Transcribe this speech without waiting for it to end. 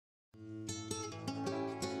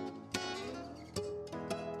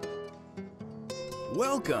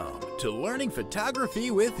Welcome to Learning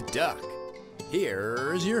Photography with Duck.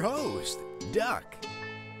 Here's your host, Duck.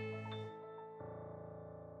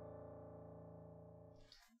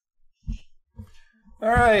 All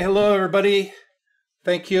right, hello everybody.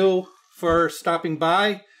 Thank you for stopping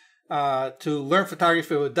by to Learn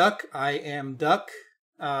Photography with Duck. I am Duck.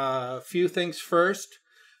 A few things first.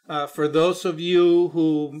 For those of you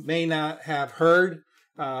who may not have heard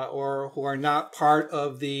or who are not part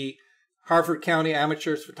of the Harford County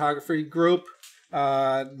Amateurs Photography Group,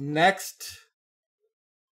 next,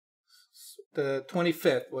 the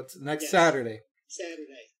 25th, Saturday?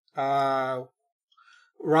 Saturday.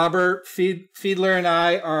 Robert Fiedler and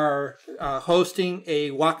I are hosting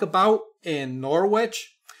a walkabout in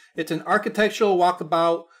Norwich. It's an architectural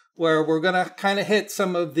walkabout where we're going to kind of hit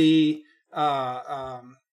some of the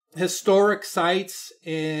historic sites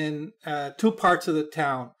in two parts of the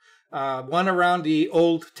town. One around the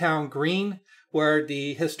Old Town Green, where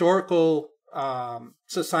the Historical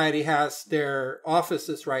Society has their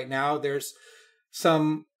offices right now. There's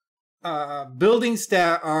some buildings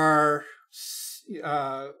that are,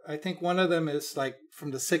 I think one of them is like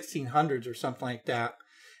from the 1600s or something like that.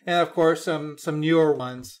 And of course, some newer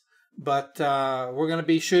ones. But we're going to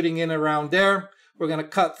be shooting in around there. We're going to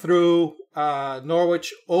cut through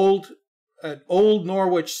Norwich, old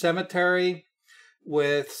Norwich Cemetery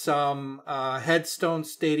with some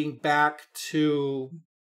headstones dating back to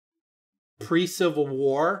pre-Civil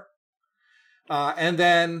War. And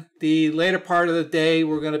then the later part of the day,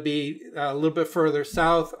 we're going to be a little bit further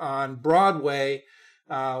south on Broadway,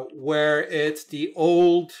 where it's the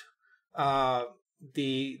old,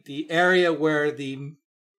 the area where the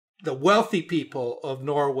wealthy people of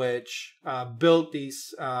Norwich built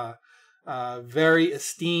these very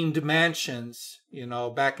esteemed mansions, you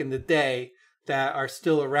know, back in the day that are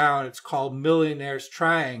still around. It's called Millionaire's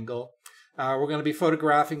Triangle. We're going to be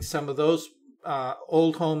photographing some of those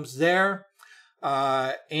old homes there.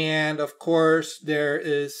 And of course, there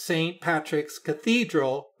is St. Patrick's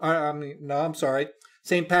Cathedral.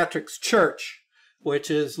 St. Patrick's Church,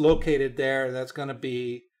 which is located there. That's going to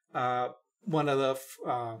be one of the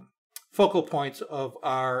focal points of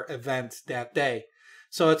our event that day.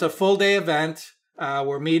 So it's a full day event.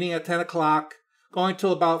 We're meeting at 10 o'clock, going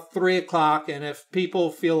till about 3 o'clock. And if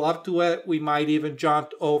people feel up to it, we might even jaunt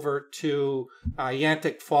over to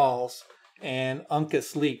Yantic Falls and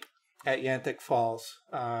Uncas Leap at Yantic Falls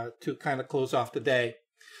to kind of close off the day.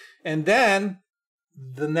 And then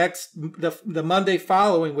the Monday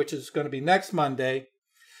following, which is going to be next Monday,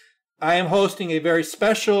 I am hosting a very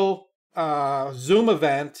special Zoom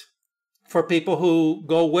event for people who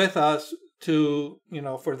go with us to,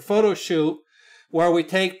 for the photo shoot, where we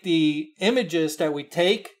take the images that we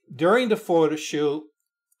take during the photo shoot,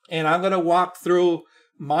 and I'm going to walk through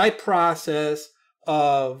my process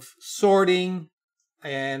of sorting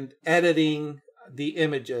and editing the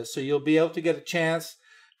images. So you'll be able to get a chance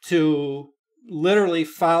to literally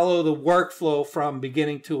follow the workflow from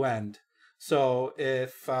beginning to end. So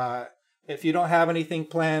if you don't have anything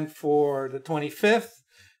planned for the 25th,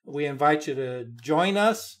 we invite you to join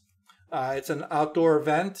us. It's an outdoor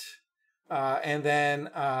event. And then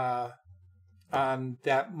on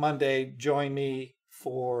that Monday, join me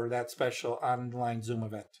for that special online Zoom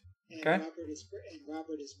event. Okay? And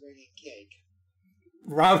Robert is bringing cake.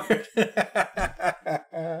 Robert.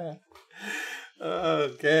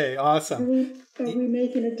 Okay, awesome. Are we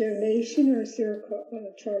making a donation, or is there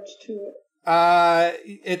a charge to it?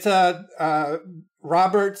 It's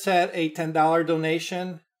Robert said a $10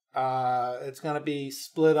 donation. It's going to be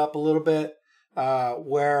split up a little bit,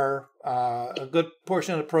 where a good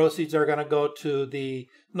portion of the proceeds are going to go to the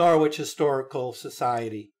Norwich Historical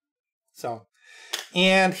Society. So,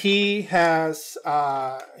 and he has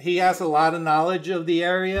a lot of knowledge of the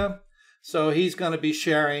area, so he's going to be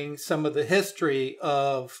sharing some of the history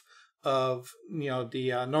of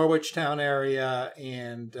the Norwich town area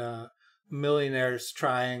and Millionaire's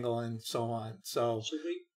Triangle and so on. So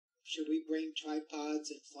should we bring tripods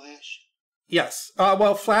and flash? Yes.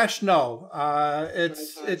 Well, flash, no.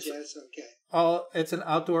 It's yes, okay. It's an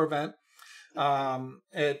outdoor event.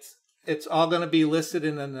 It's all going to be listed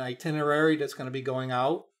in an itinerary that's going to be going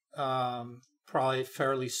out probably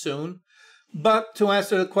fairly soon. But to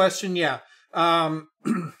answer the question, yeah,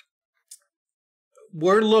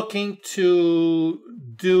 we're looking to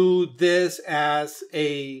do this as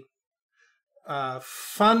a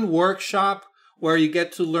fun workshop where you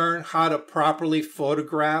get to learn how to properly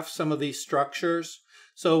photograph some of these structures.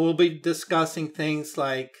 So we'll be discussing things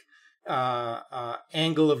like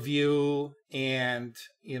angle of view and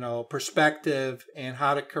perspective, and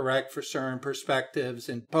how to correct for certain perspectives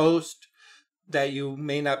in post. that you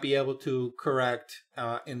may not be able to correct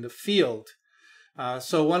in the field.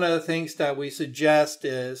 So one of the things that we suggest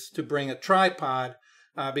is to bring a tripod,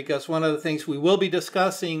 because one of the things we will be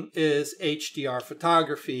discussing is HDR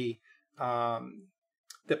photography,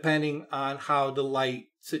 depending on how the light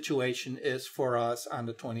situation is for us on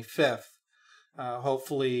the 25th.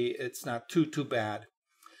 Hopefully it's not too bad.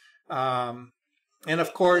 And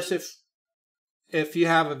of course, if you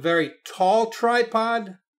have a very tall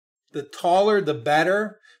tripod, the taller the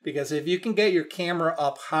better, because if you can get your camera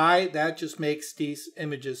up high, that just makes these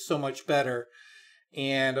images so much better.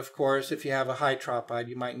 And of course, if you have a high tripod,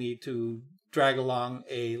 you might need to drag along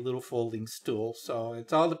a little folding stool. So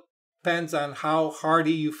it all depends on how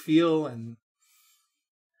hardy you feel and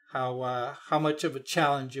how much of a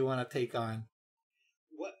challenge you want to take on.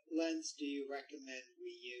 What lens do you recommend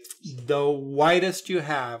we use? The widest you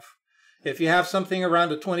have. If you have something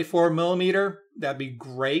around a 24 millimeter, that'd be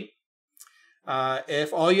great.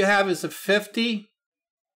 If all you have is a 50,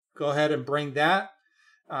 go ahead and bring that.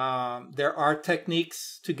 There are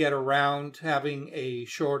techniques to get around having a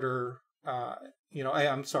shorter, a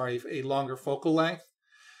longer focal length.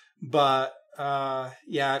 But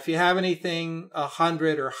yeah, if you have anything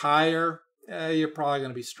 100 or higher, you're probably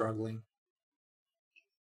going to be struggling.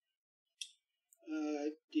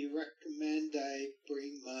 Do you recommend I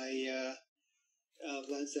bring my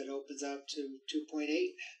lens that opens out to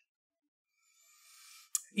 2.8?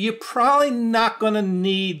 You're probably not going to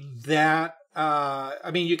need that.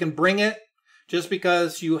 I mean, you can bring it. Just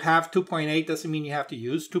because you have 2.8 doesn't mean you have to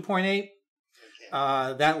use 2.8. Okay.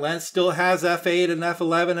 That lens still has f8 and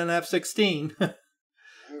f11 and f16. Right.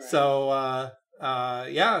 So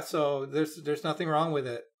yeah, so there's nothing wrong with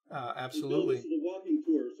it. Absolutely. This is a walking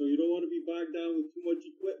tour, so you don't want to be bogged down with too much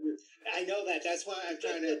equipment. I know that. That's why I'm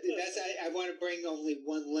trying to. I want to bring only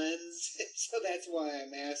one lens, so that's why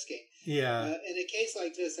I'm asking. Yeah. In a case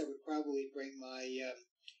like this, I would probably bring my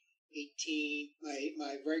 18,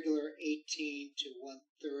 my regular 18 to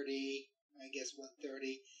 130. I guess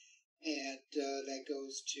 130, and that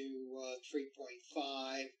goes to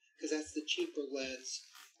 3.5 because that's the cheaper lens.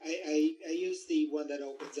 I use the one that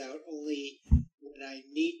opens out only when I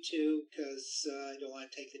need to, because I don't want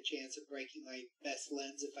to take the chance of breaking my best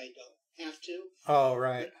lens if I don't have to. Oh,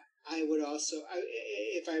 right. But I would also,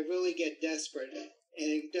 if I really get desperate, and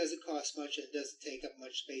it doesn't cost much and it doesn't take up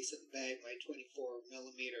much space in the bag, my 24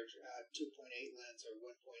 millimeter 2.8 lens or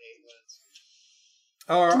 1.8 lens.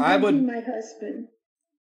 Or I would. My husband.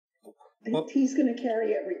 Well, he's going to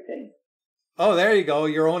carry everything. Oh, there you go.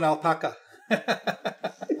 Your own alpaca.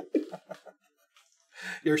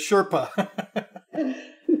 Your Sherpa.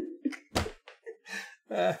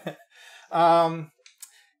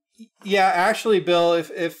 Yeah, actually, Bill,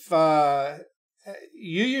 if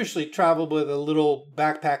you usually travel with a little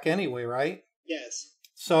backpack anyway, right? Yes.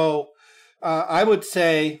 So I would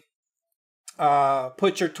say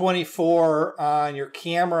put your 24 on your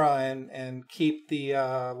camera and keep the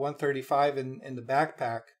 135 in the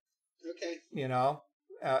backpack. Okay. You know,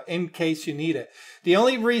 in case you need it. The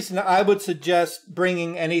only reason I would suggest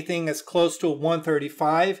bringing anything as close to a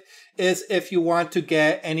 135 is if you want to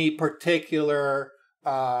get any particular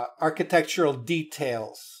architectural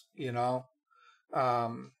details, you know.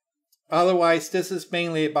 Otherwise, this is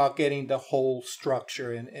mainly about getting the whole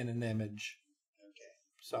structure in an image. Okay.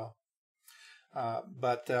 So,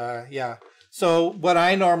 yeah. So what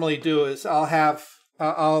I normally do is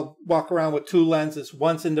I'll walk around with two lenses.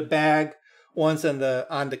 One's in the bag, one's on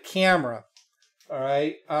the camera. All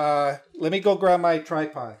right. Let me go grab my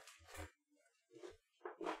tripod.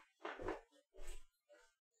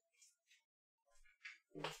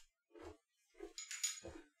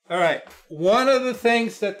 All right. One of the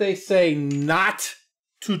things that they say not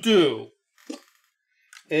to do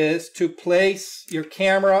is to place your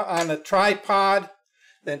camera on a tripod,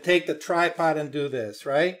 then take the tripod and do this,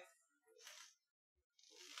 right?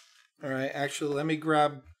 All right. Actually, let me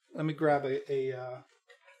grab a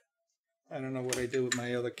I don't know what I did with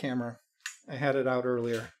my other camera. I had it out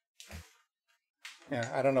earlier. Yeah,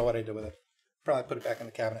 I don't know what I did with it. Probably put it back in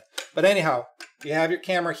the cabinet. But anyhow, you have your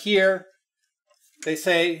camera here. They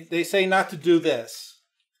say not to do this.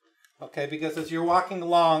 Okay, because as you're walking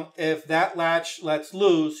along, if that latch lets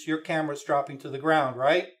loose, your camera's dropping to the ground,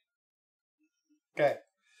 right? Okay.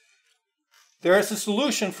 There is a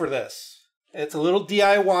solution for this. It's a little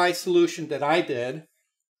DIY solution that I did.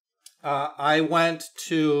 I went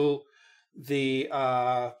to the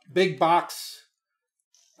big box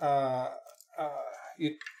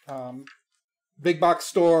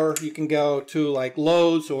store. You can go to like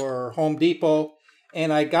Lowe's or Home Depot,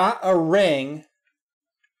 and I got a ring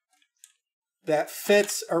that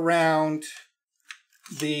fits around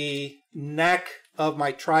the neck of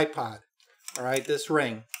my tripod. All right, this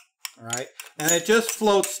ring. All right, and it just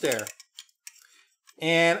floats there.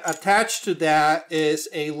 And attached to that is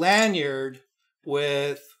a lanyard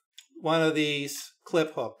with one of these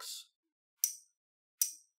clip hooks.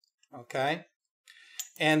 Okay,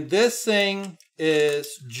 and this thing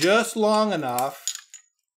is just long enough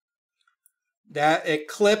that it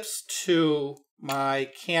clips to my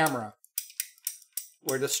camera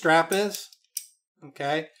where the strap is.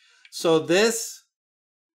 Okay, so this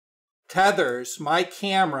tethers my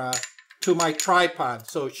camera to my tripod.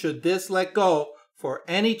 So should this let go for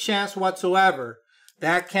any chance whatsoever,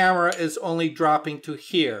 that camera is only dropping to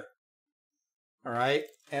here. All right,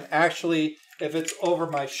 and actually if it's over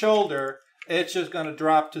my shoulder, it's just going to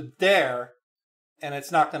drop to there, and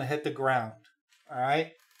it's not going to hit the ground. All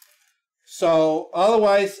right, so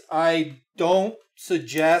otherwise I don't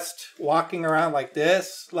suggest walking around like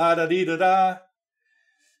this, la da dee da da,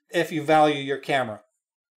 if you value your camera,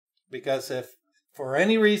 because if for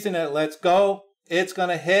any reason it lets go, it's going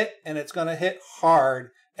to hit, and it's going to hit hard,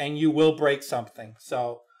 and you will break something.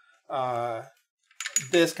 So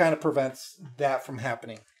this kind of prevents that from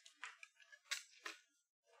happening.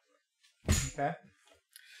 Okay.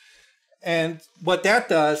 And what that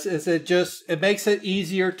does is it makes it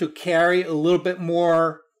easier to carry a little bit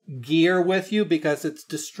more gear with you, because it's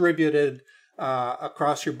distributed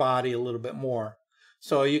across your body a little bit more.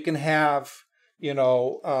 So you can have, you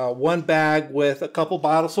know, one bag with a couple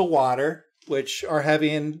bottles of water, which are heavy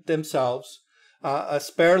in themselves, a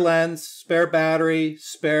spare lens, spare battery,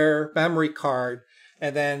 spare memory card,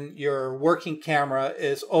 and then your working camera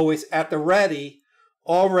is always at the ready,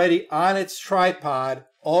 already on its tripod,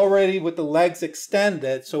 already with the legs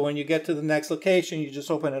extended, so when you get to the next location, you just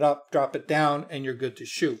open it up, drop it down, and you're good to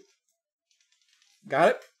shoot. Got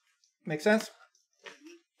it? Make sense?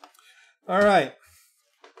 All right.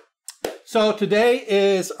 So today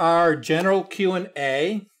is our general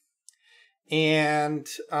Q&A, and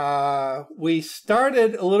we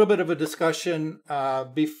started a little bit of a discussion,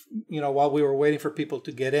 while we were waiting for people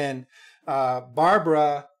to get in.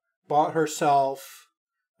 Barbara bought herself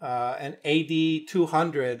an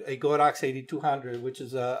AD200, a Godox AD200, which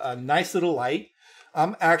is a nice little light.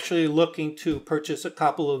 I'm actually looking to purchase a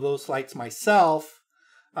couple of those lights myself,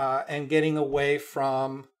 and getting away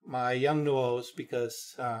from my Yongnuos,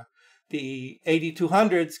 because the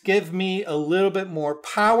AD200s give me a little bit more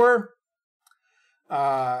power,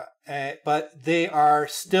 but they are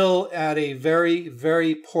still at a very,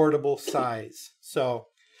 very portable size. So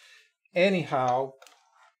anyhow,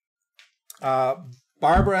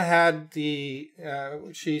 Barbara had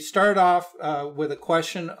she started off with a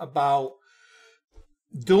question about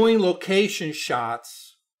doing location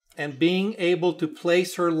shots and being able to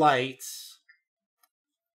place her lights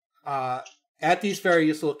at these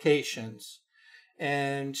various locations.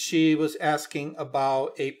 And she was asking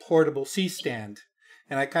about a portable C-stand.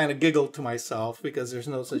 And I kind of giggled to myself, because there's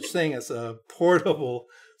no such thing as a portable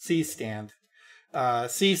C-stand.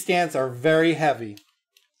 C-stands are very heavy.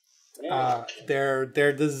 They're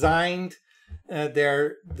designed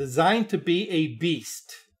to be a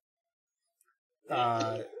beast.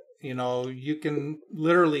 You can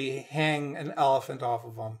literally hang an elephant off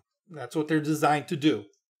of them. That's what they're designed to do.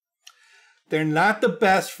 They're not the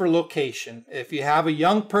best for location. If you have a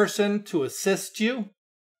young person to assist you,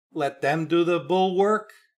 let them do the bull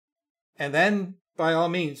work, and then by all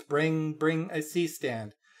means bring a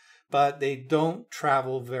C-stand. But they don't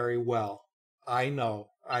travel very well. I know.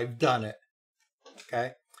 I've done it.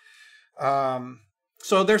 Okay.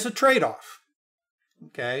 So there's a trade-off.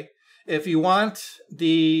 Okay. If you want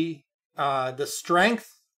the strength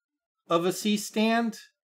of a C-stand,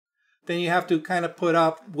 then you have to kind of put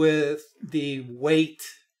up with the weight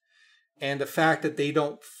and the fact that they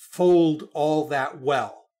don't fold all that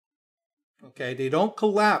well. Okay, they don't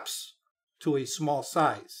collapse to a small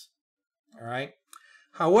size. All right.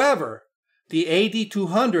 However, the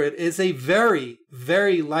AD200 is a very,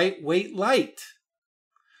 very lightweight light.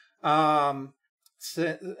 And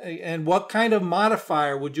what kind of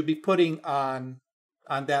modifier would you be putting on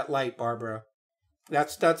that light, Barbara?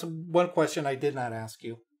 That's one question I did not ask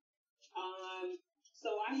you. So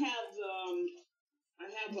I have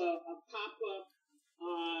a pop-up.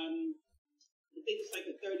 I think it's like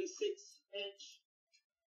a 36-inch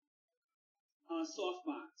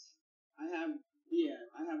softbox. I have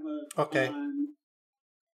a okay. I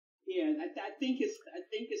think it's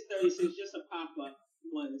 36, just a pop-up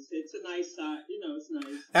one. It's a nice size. It's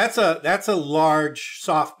nice. That's a large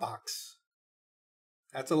softbox.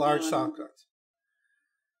 That's a large softbox.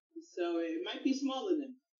 So it might be smaller,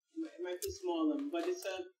 but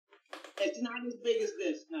It's not as big as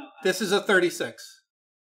this. No. This is a 36.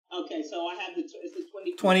 Okay, so I have it's the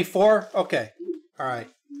 24. 24? Okay. All right.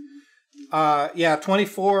 Yeah,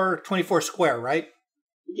 24 square, right?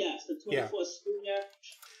 Yes, the 24 square.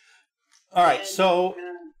 All right, And so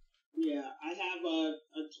I have a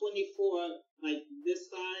 24 like this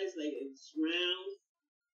size, like it's round.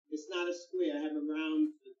 It's not a square. I have a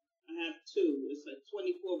round. I have two. It's like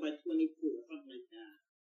 24 by 24, something like that.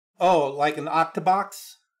 oh, like an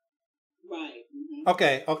octabox? Right. Mm-hmm.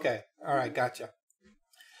 Okay. All right, gotcha.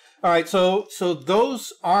 All right, so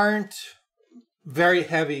those aren't very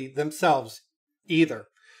heavy themselves either.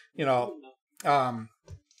 You know,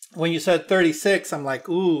 when you said 36, I'm like,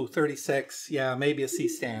 ooh, 36. Yeah, maybe a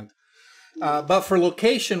C-stand. But for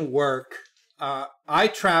location work, I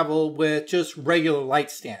travel with just regular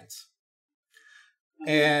light stands.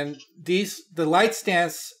 And the light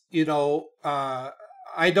stands, you know,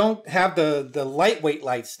 I don't have the lightweight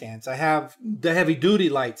light stands. I have the heavy duty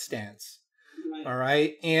light stands. Right. All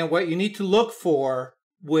right. And what you need to look for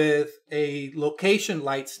with a location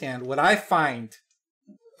light stand, what I find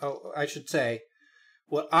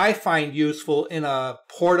useful in a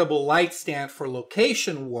portable light stand for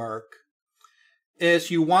location work is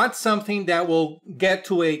you want something that will get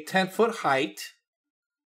to a 10-foot height.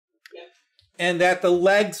 Yep. And that the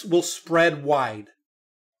legs will spread wide.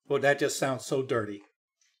 Well, that just sounds so dirty.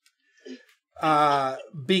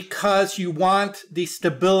 Because you want the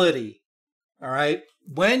stability. All right.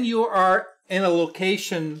 When you are in a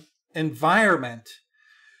location environment,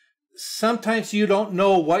 sometimes you don't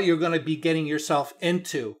know what you're going to be getting yourself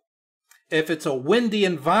into. If it's a windy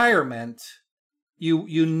environment,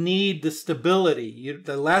 you need the stability.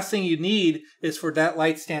 The last thing you need is for that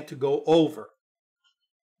light stand to go over.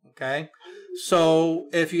 Okay. So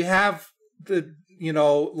if you have the, you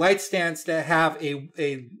know, light stands that have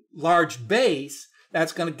a large base,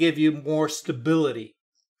 that's going to give you more stability.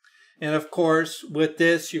 And of course, with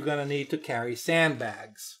this, you're going to need to carry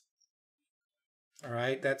sandbags. All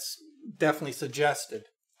right, that's definitely suggested.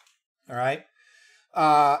 All right,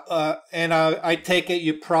 and I take it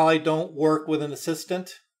you probably don't work with an assistant.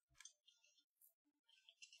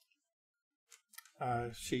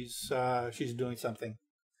 She's doing something.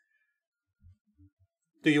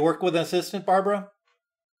 Do you work with an assistant, Barbara?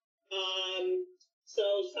 So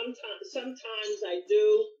sometimes I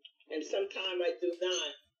do, and sometimes I do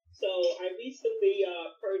not. So I recently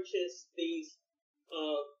purchased these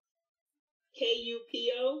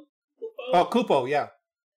KUPO. Oh, Kupo, yeah.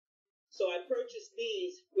 So I purchased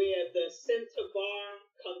these where the center bar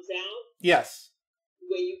comes out. Yes.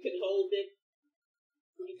 Where you can hold it.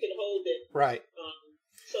 Right.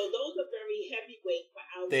 So those are very heavyweight for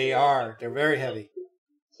outdoors. They are. They're very heavy.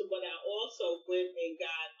 So, but I also went and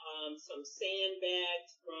got some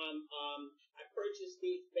sandbags from. I purchased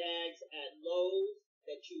these bags at Lowe's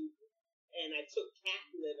and I took cat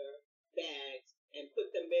litter bags and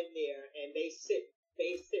put them in there, and they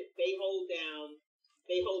hold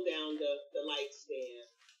down the light stand.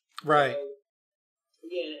 Right. So,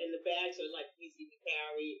 yeah, and the bags are like easy to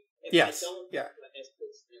carry. If yes. I don't, yeah.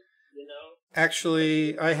 You know.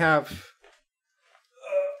 Actually, I have.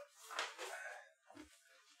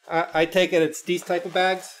 I take it it's these type of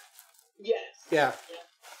bags. Yes. Yeah.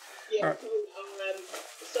 Yeah. Right.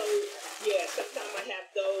 So yeah, sometimes I have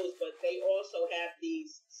those, but they also have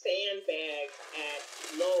these sandbags at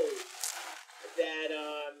Lowe's that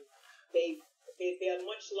they're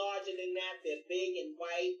much larger than that. They're big and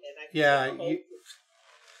white, and I can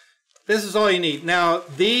this is all you need. Now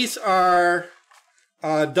these are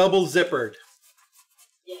double zippered.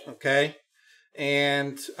 Yeah. Okay.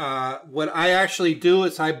 And what I actually do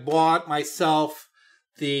is I bought myself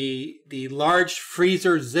the large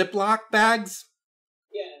freezer Ziploc bags.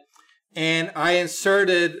 Yeah. And I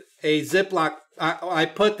inserted a Ziploc. I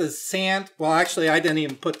put the sand. Well, actually, I didn't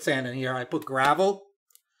even put sand in here. I put gravel.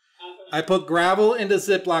 I put gravel in the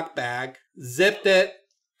Ziploc bag, zipped it,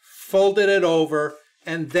 folded it over,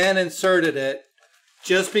 and then inserted it.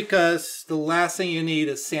 Just because the last thing you need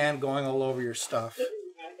is sand going all over your stuff.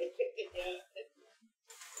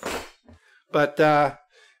 But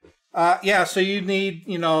yeah, so you need,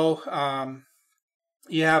 you know,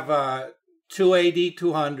 you have 2 AD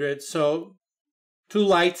 200, so 2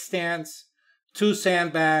 light stands, 2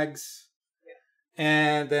 sandbags,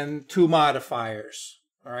 and then 2 modifiers.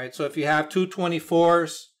 All right, so if you have 2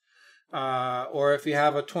 24s, or if you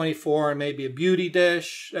have a 24 and maybe a beauty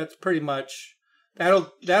dish, that's pretty much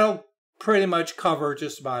that'll pretty much cover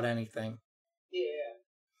just about anything. Yeah.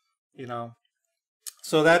 You know.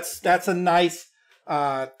 So that's a nice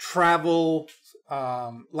travel,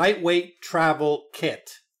 lightweight travel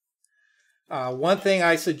kit. One thing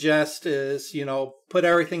I suggest is, put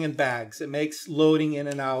everything in bags. It makes loading in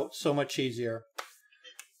and out so much easier.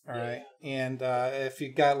 All right. And if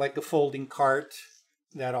you've got like a folding cart,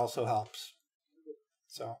 that also helps.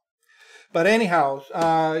 So, but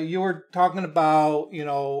anyhow, you were talking about,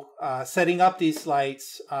 setting up these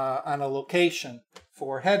lights on a location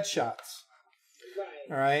for headshots.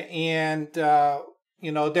 Right. All right. And,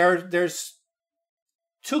 there's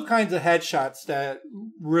two kinds of headshots that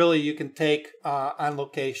really you can take on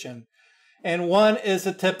location. And one is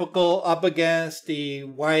a typical up against the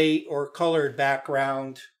white or colored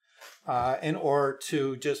background in order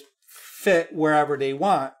to just fit wherever they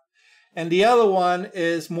want. And the other one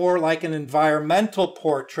is more like an environmental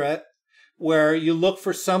portrait where you look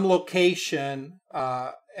for some location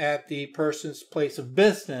at the person's place of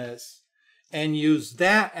business and use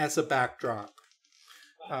that as a backdrop.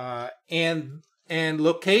 And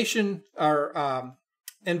location or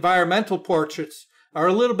environmental portraits are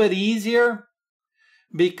a little bit easier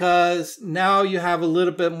because now you have a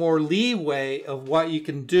little bit more leeway of what you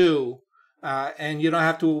can do, and you don't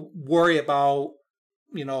have to worry about,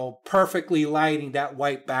 perfectly lighting that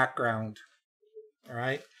white background. All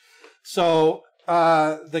right. So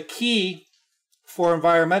the key for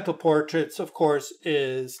environmental portraits, of course,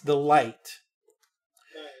 is the light.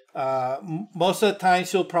 Most of the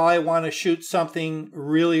times you'll probably want to shoot something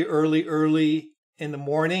really early in the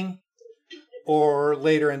morning or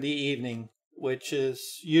later in the evening, which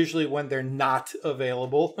is usually when they're not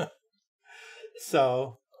available.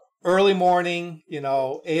 So early morning,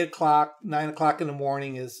 8 o'clock, 9 o'clock in the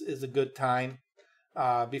morning is a good time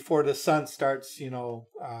before the sun starts,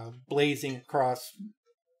 blazing across,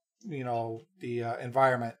 the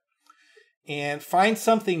environment. And find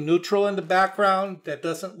something neutral in the background that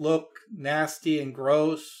doesn't look nasty and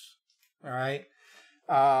gross. All right.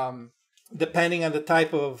 Depending on the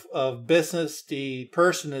type of business the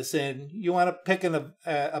person is in, you want to pick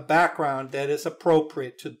a background that is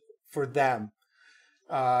appropriate for them.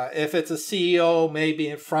 If it's a CEO, maybe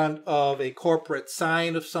in front of a corporate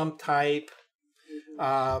sign of some type.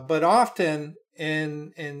 But often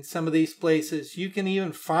in some of these places, you can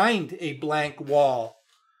even find a blank wall.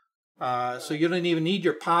 So you don't even need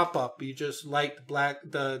your pop-up. You just light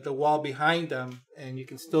the wall behind them, and you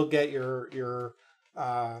can still get your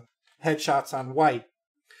headshots on white.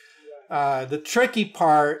 The tricky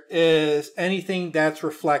part is anything that's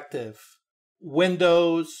reflective.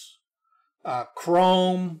 Windows,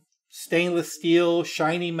 chrome, stainless steel,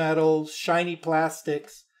 shiny metals, shiny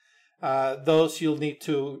plastics. Those you'll need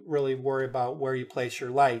to really worry about where you place your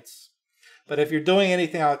lights. But if you're doing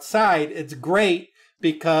anything outside, it's great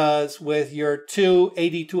because with your two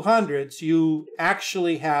 8200s, you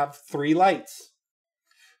actually have 3 lights.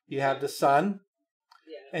 You have the sun,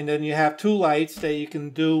 and then you have 2 lights that you can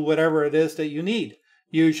do whatever it is that you need,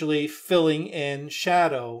 usually filling in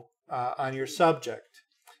shadow on your subject.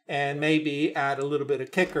 And maybe add a little bit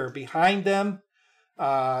of kicker behind them,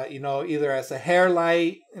 either as a hair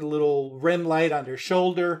light, a little rim light on their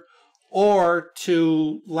shoulder, or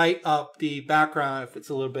to light up the background if it's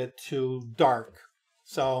a little bit too dark.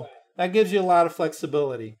 So that gives you a lot of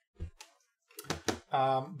flexibility.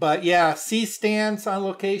 But yeah, C-stands on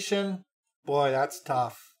location, boy, that's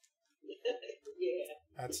tough.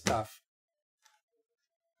 That's tough.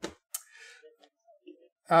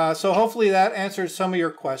 So hopefully that answers some of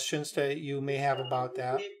your questions that you may have about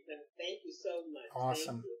that. Thank you so much.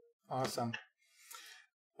 Awesome. Awesome.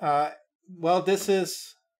 Well, this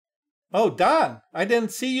is... Oh, Don, I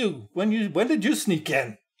didn't see you. When did you sneak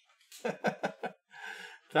in?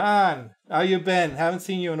 Don, how you been? Haven't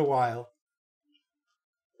seen you in a while.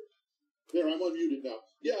 There, I'm unmuted now.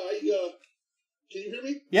 Yeah, can you hear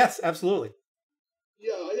me? Yes, absolutely.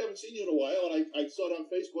 Yeah, I haven't seen you in a while, and I saw it on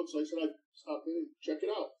Facebook, so I said I'd stop in and check it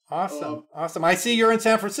out. Awesome, awesome. I see you're in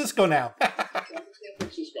San Francisco now. San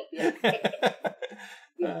Francisco, yeah.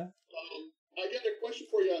 Yeah. I got a question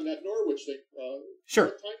for you on that Norwich thing. Sure.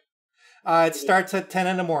 What time? It starts at 10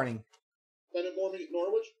 in the morning. 10 in the morning at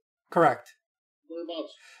Norwich? Correct.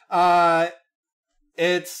 Whereabouts?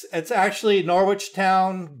 It's actually Norwich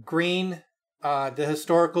Town Green, the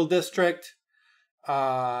historical district.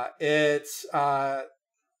 It's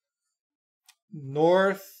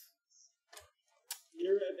north.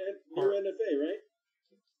 Near NFA, right?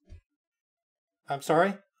 I'm sorry?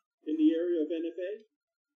 In the area of NFA?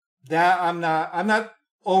 That I'm not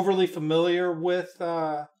overly familiar with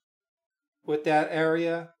that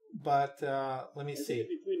area, but let me see.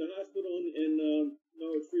 Between the hospital and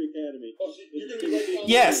Norwich Free Academy. Oh, so you're going to be right down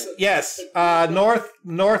Yes.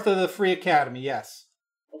 North of the Free Academy, yes.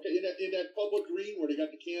 Okay, in that public green where they got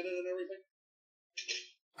the cannon and everything?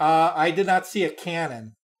 I did not see a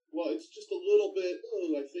cannon. Well, it's just a little bit.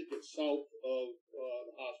 I think it's south of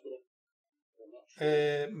the hospital. I'm not sure.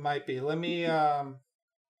 It might be. Let me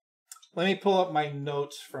pull up my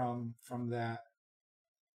notes from that.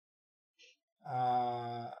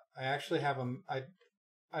 I actually have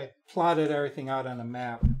I plotted everything out on a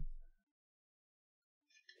map.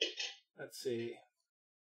 Let's see.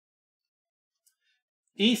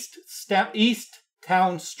 East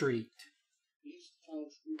Town Street. East Town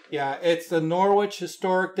Street. Yeah, it's the Norwich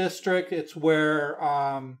Historic District. It's where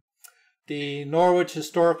the Norwich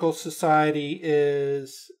Historical Society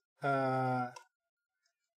is.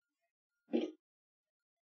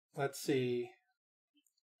 Let's see.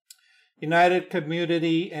 United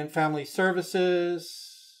Community and Family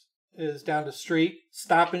Services is down the street.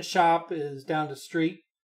 Stop and Shop is down the street.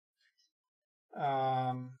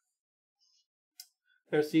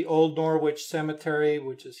 There's the Old Norwich Cemetery,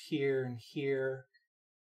 which is here and here.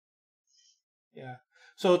 Yeah.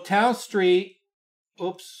 So Town Street,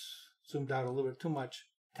 oops, zoomed out a little bit too much.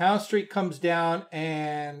 Town Street comes down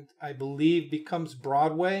and I believe becomes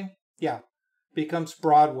Broadway. Yeah, becomes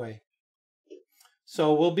Broadway.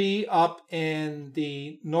 So we'll be up in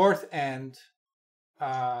the north end.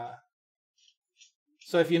 So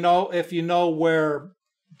if you know where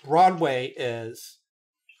Broadway is,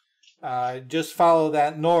 just follow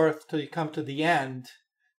that north till you come to the end,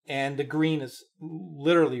 and the green is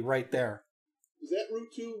literally right there. Is that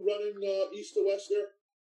Route 2 running east to west there?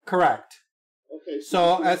 Correct. Okay.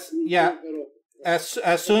 So as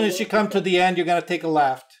soon as you come to the end, you're going to take a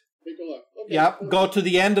left. Take a left. Okay. Yep. Go to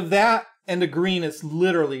the end of that, and the green is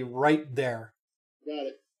literally right there. Got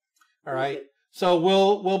it. All right. Okay. So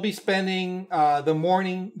we'll be spending the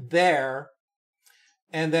morning there,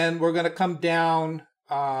 and then we're going to come down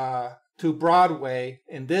to Broadway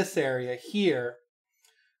in this area here,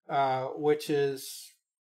 which is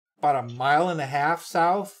about a mile and a half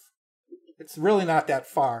south. It's really not that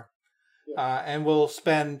far. And we'll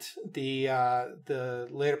spend the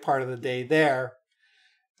later part of the day there.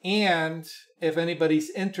 And if anybody's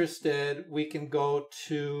interested, we can go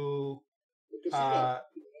to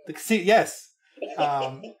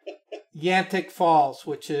Yantic Falls,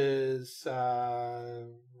 which is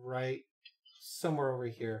right somewhere over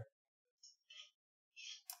here.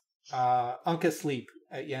 Uncas Leap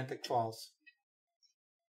at Yantic Falls,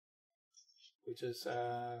 which is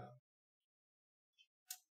I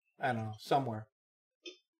don't know, somewhere.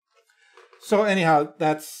 So anyhow,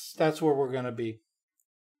 that's where we're going to be.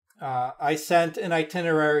 I sent an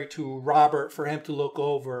itinerary to Robert for him to look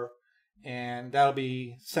over, and that'll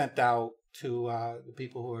be sent out to the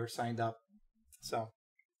people who are signed up. So,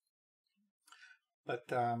 but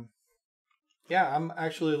yeah, I'm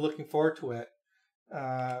actually looking forward to it.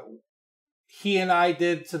 He and I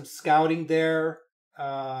did some scouting there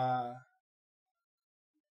a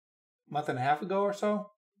month and a half ago or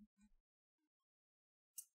so.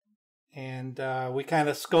 And we kind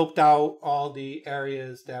of scoped out all the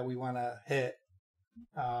areas that we want to hit.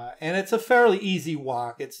 And it's a fairly easy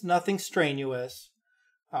walk. It's nothing strenuous.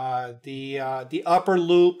 The upper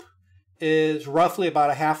loop is roughly about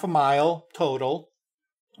a half a mile total.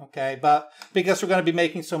 Okay, but because we're going to be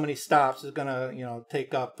making so many stops, it's going to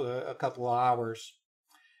take up a couple of hours.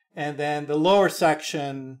 And then the lower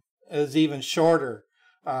section is even shorter.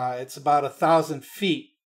 It's about 1,000 feet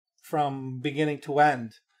from beginning to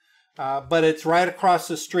end. But it's right across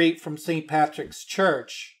the street from St. Patrick's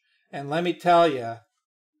Church. And let me tell you,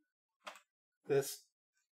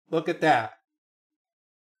 look at that.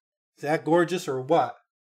 Is that gorgeous or what?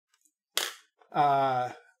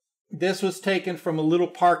 This was taken from a little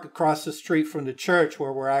park across the street from the church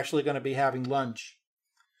where we're actually going to be having lunch.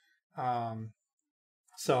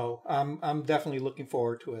 So I'm definitely looking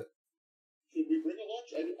forward to it. Should we bring a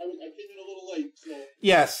lunch? I came in a little late, so.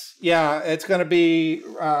 Yes, yeah, it's going to be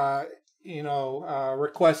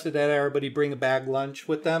requested that everybody bring a bag lunch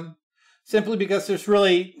with them, simply because there's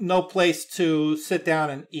really no place to sit down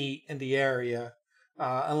and eat in the area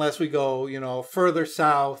unless we go further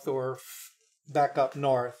south or back up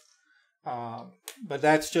north. But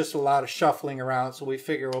that's just a lot of shuffling around, so we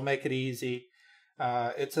figure we'll make it easy.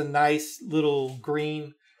 It's a nice little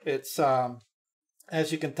green. It's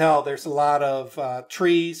as you can tell, there's a lot of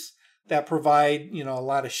trees that provide a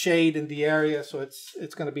lot of shade in the area, so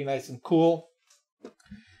it's going to be nice and cool.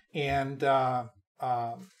 And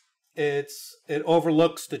it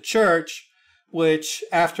overlooks the church, which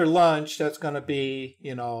after lunch, that's going to be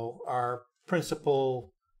our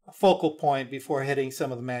principal focal point before hitting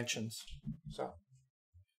some of the mansions. So.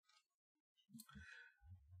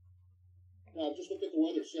 Just look at the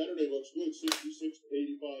weather. Saturday looks good, 66 to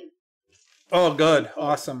 85. Oh, good.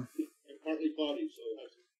 Awesome. And partly cloudy, so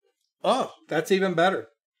Oh, that's even better.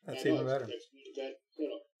 I That's know, even better. That's not a bad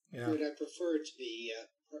setup. Yeah. Good, I prefer it to be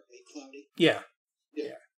partly cloudy. Yeah.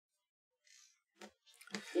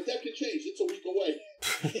 But that could change. It's a week away.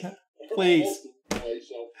 Please. Almost a week away,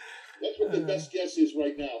 so that's what the best guess is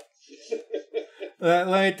right now. Let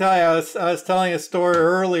me tell you, I was telling a story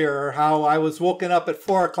earlier how I was woken up at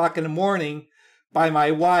 4 o'clock in the morning by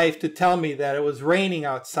my wife to tell me that it was raining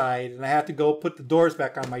outside and I had to go put the doors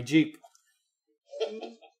back on my Jeep.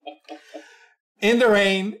 In the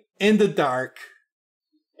rain, in the dark.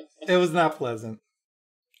 It was not pleasant.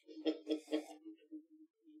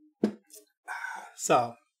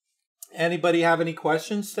 So, anybody have any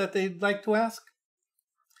questions that they'd like to ask?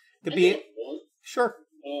 Could I be got one. sure.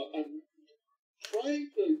 I'm trying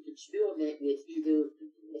to experiment with either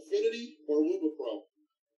Affinity or LumaPro.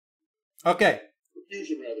 Okay.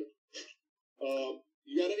 Fusion, rather.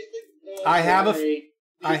 You got anything? I have Affinity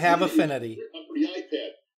Affinity. For the iPad.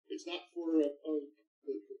 It's not for the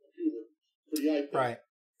computer. For the iPad. Right.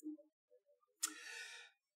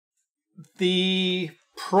 The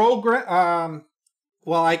program,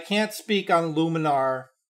 well, I can't speak on Luminar.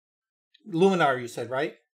 Luminar, you said,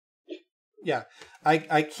 right? Yeah.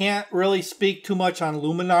 I can't really speak too much on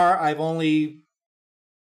Luminar. I've only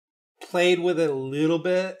played with it a little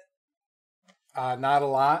bit. Not a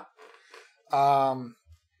lot. The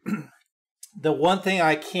one thing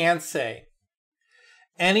I can say,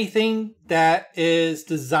 anything that is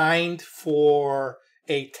designed for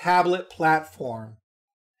a tablet platform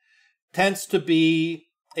tends to be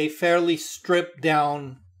a fairly stripped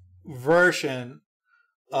down version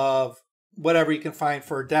of whatever you can find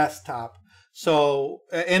for a desktop. So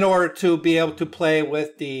in order to be able to play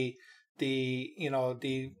with the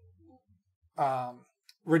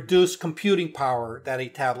reduced computing power that a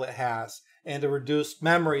tablet has and the reduced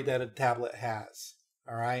memory that a tablet has,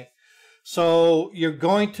 all right? So you're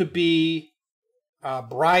going to be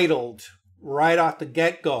bridled right off the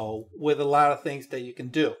get-go with a lot of things that you can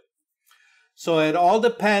do. So it all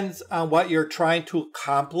depends on what you're trying to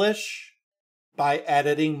accomplish by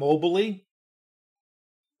editing mobily,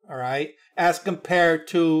 all right, as compared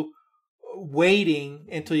to waiting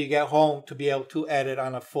until you get home to be able to edit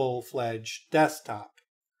on a full-fledged desktop.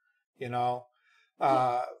 You know,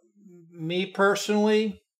 me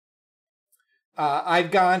personally,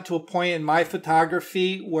 I've gone to a point in my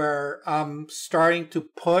photography where I'm starting to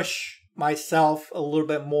push myself a little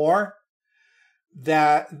bit more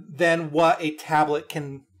than what a tablet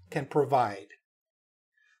can provide.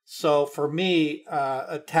 So for me,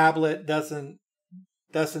 a tablet doesn't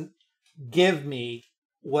give me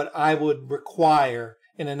what I would require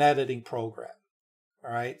in an editing program.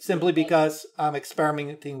 All right, simply because I'm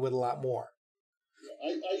experimenting with a lot more. I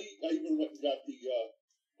even went and got the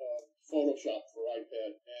Photoshop for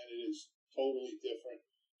iPad, and it is totally different.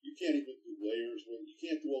 You can't even do layers. You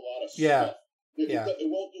can't do a lot of stuff. It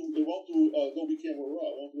won't do Adobe Camera Raw.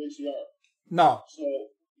 It won't do ACR. No. So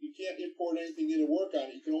you can't import anything in and work on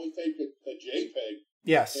it. You can only take a JPEG.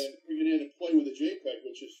 Yes. And bring it in and play with a JPEG,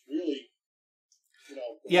 which is really,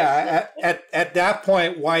 at that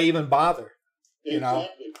point, why even bother?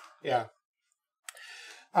 Exactly. Yeah.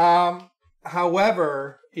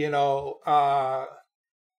 However,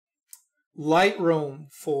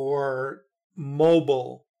 Lightroom for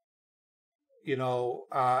mobile,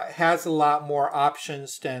 has a lot more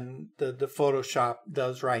options than the Photoshop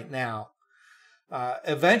does right now.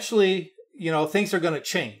 Eventually, things are going to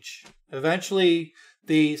change. Eventually,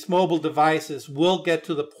 these mobile devices will get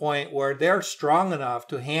to the point where they're strong enough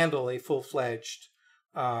to handle a full-fledged,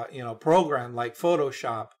 program like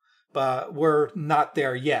Photoshop, but we're not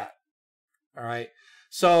there yet. All right.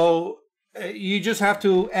 So you just have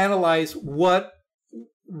to analyze what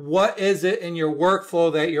is it in your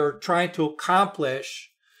workflow that you're trying to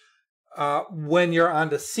accomplish when you're on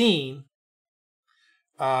the scene,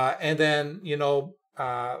 and then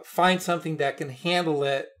find something that can handle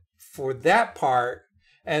it for that part,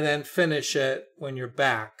 and then finish it when you're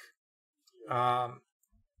back.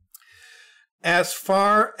 As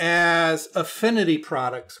far as Affinity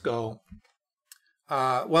products go,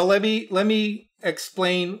 well, let me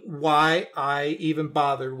explain why I even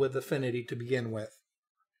bothered with Affinity to begin with.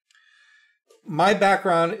 My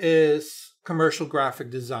background is commercial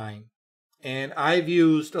graphic design, and I've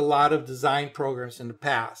used a lot of design programs in the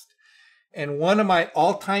past. And one of my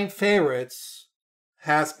all-time favorites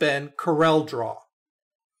has been CorelDRAW.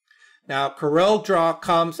 Now, CorelDRAW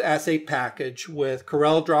comes as a package with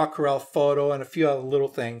CorelDRAW, CorelPhoto, and a few other little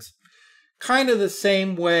things. Kind of the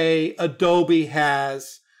same way Adobe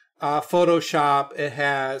has Photoshop, it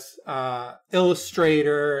has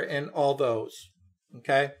Illustrator and all those.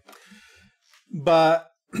 Okay. But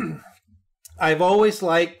I've always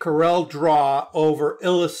liked Corel Draw over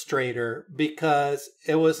Illustrator because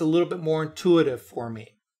it was a little bit more intuitive for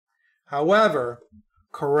me. However,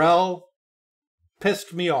 Corel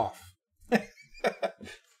pissed me off.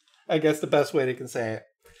 I guess the best way to can say it.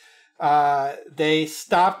 They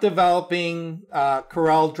stopped developing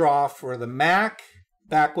Corel Draw for the Mac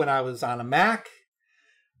back when I was on a Mac,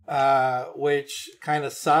 which kind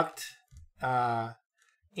of sucked.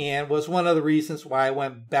 And was one of the reasons why I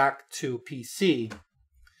went back to PC,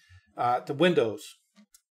 to Windows.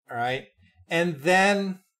 All right. And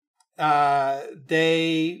then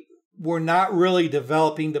they were not really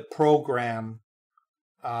developing the program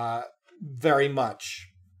very much.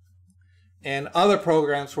 And other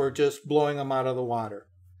programs were just blowing them out of the water.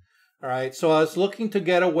 All right. So I was looking to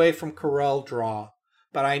get away from Corel Draw,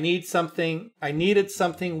 but I needed something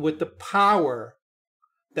with the power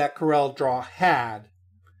that Corel Draw had.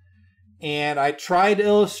 And I tried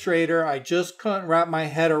Illustrator. I just couldn't wrap my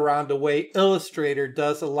head around the way Illustrator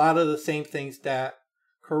does a lot of the same things that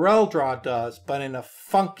Corel Draw does, but in a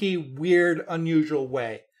funky, weird, unusual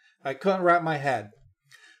way. I couldn't wrap my head.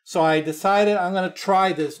 So I decided I'm going to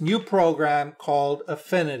try this new program called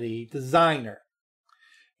Affinity Designer.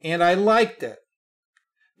 And I liked it.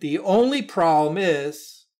 The only problem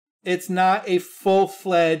is it's not a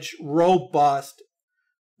full-fledged, robust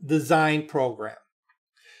design program.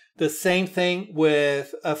 The same thing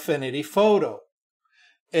with Affinity Photo.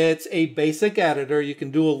 It's a basic editor. You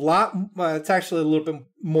can do a lot. Well, it's actually a little bit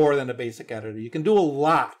more than a basic editor. You can do a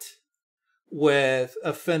lot with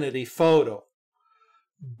Affinity Photo,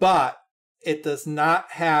 but it does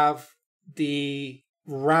not have the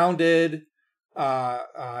rounded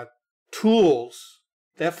tools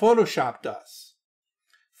that Photoshop does.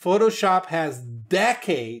 Photoshop has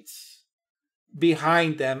decades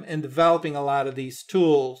behind them in developing a lot of these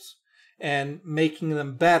tools and making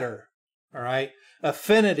them better. All right.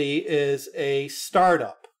 Affinity is a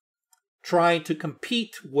startup trying to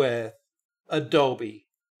compete with Adobe.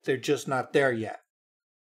 They're just not there yet.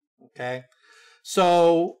 Okay.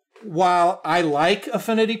 So while I like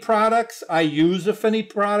Affinity products, I use Affinity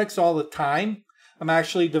products all the time. I'm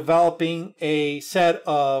actually developing a set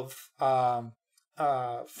of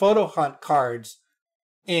photo hunt cards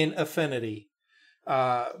in Affinity.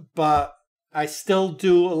 But I still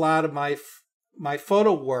do a lot of my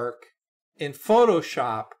photo work in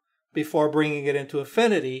Photoshop before bringing it into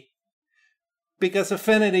Affinity, because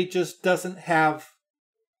Affinity just doesn't have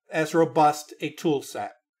as robust a tool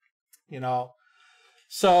set, you know.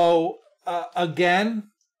 So again,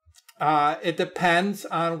 it depends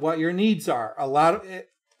on what your needs are. A lot of it,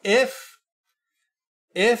 if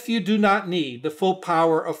you do not need the full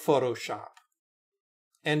power of Photoshop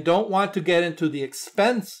and don't want to get into the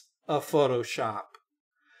expense of Photoshop,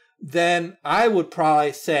 then I would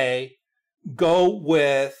probably say go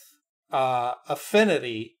with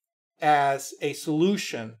Affinity as a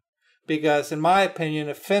solution, because in my opinion,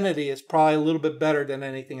 Affinity is probably a little bit better than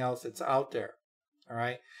anything else that's out there. All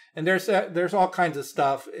right, and there's all kinds of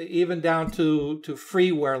stuff, even down to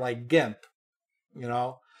freeware like GIMP, you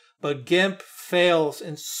know. But GIMP fails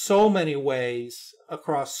in so many ways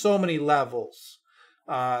across so many levels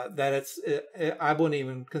that I wouldn't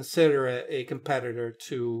even consider it a competitor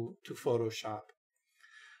to Photoshop.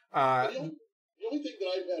 The only thing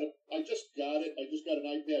that I just got an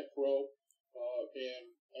iPad Pro, and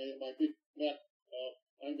I have my big Mac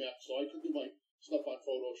iMac, so I can do my stuff on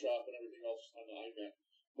Photoshop and everything else on the iMac.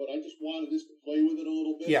 But I just wanted this to play with it a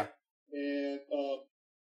little bit. Yeah. And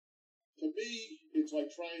to me, it's like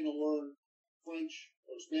trying to learn French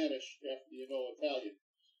or Spanish after you know Italian.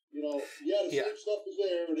 You know, the same stuff is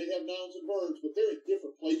there, and they have nouns and verbs, but they're in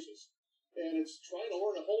different places. And it's trying to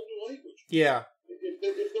learn a whole new language. Yeah. If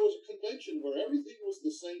there was a convention where everything was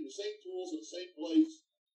the same tools in the same place,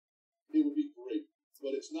 it would be great.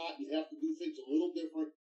 But it's not. You have to do things a little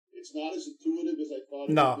different. It's not as intuitive as I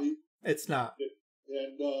thought it would be. No, it's not.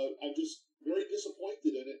 And I'm just very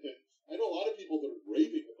disappointed in it. And I know a lot of people that are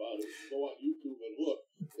raving about it. If you go on YouTube and look,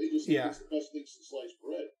 they just think it's the best thing since sliced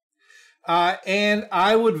bread. And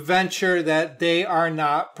I would venture that they are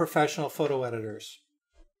not professional photo editors.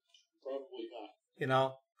 Probably not. You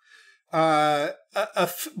know?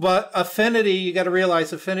 But Affinity, you got to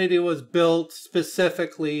realize Affinity was built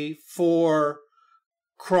specifically for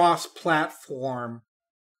cross-platform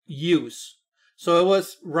use. So it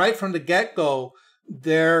was right from the get-go,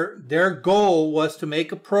 their goal was to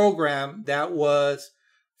make a program that was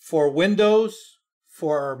for Windows,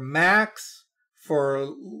 for Macs,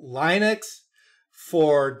 for Linux,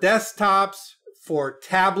 for desktops, for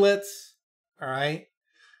tablets. All right.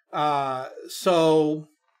 So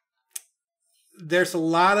there's a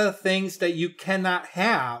lot of things that you cannot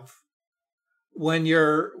have when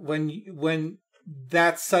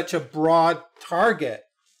that's such a broad target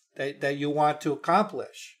that you want to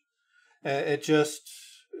accomplish.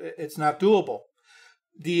 It's not doable.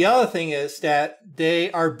 The other thing is that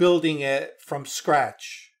they are building it from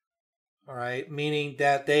scratch. All right, meaning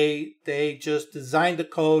that they just designed the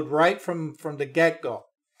code right from the get-go.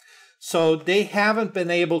 So they haven't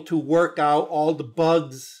been able to work out all the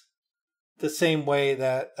bugs the same way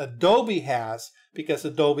that Adobe has, because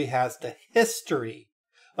Adobe has the history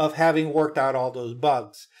of having worked out all those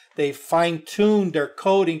bugs. They fine-tuned their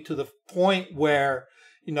coding to the point where,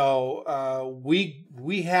 you know,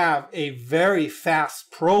 we have a very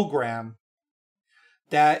fast program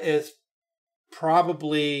that is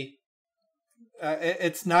probably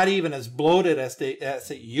it's not even as bloated as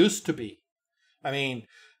it used to be. I mean,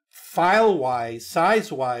 file-wise,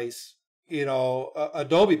 size-wise, you know,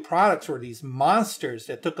 Adobe products were these monsters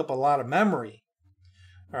that took up a lot of memory.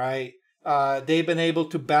 All right. They've been able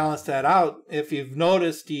to balance that out. If you've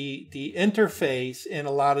noticed, the interface in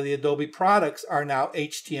a lot of the Adobe products are now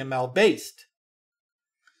HTML based.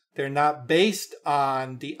 They're not based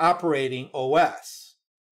on the operating OS.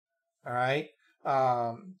 All right.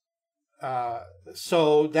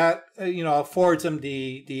 So that, you know, affords them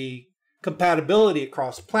the compatibility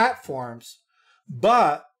across platforms,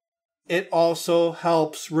 but it also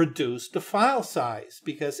helps reduce the file size,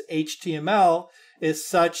 because HTML is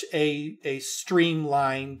such a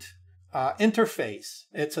streamlined interface.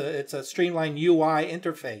 It's a streamlined UI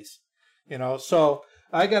interface, you know. So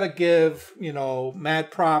I got to give, you know,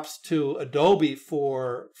 mad props to Adobe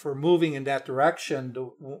for moving in that direction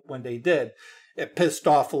when they did. It pissed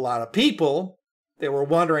off a lot of people. They were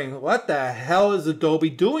wondering, what the hell is Adobe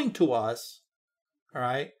doing to us? All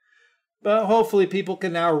right. But hopefully people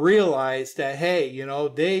can now realize that, hey, you know,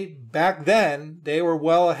 back then, they were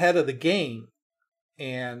well ahead of the game.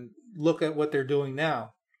 And look at what they're doing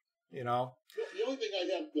now, you know. The only thing I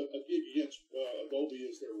have a gig against Adobe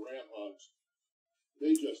is their RAM hogs.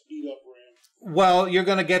 They just eat up RAM. Well, you're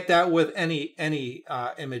going to get that with any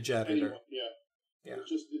image editor. Anyone, yeah.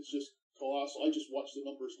 It's just colossal. I just watch the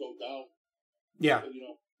numbers go down. Yeah. You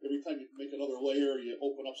know, every time you make another layer, you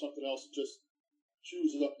open up something else, it just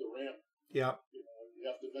chews up the RAM. Yeah. You know, you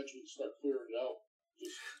have to eventually start clearing it out.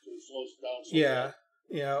 Just so it slows it down. So yeah. bad.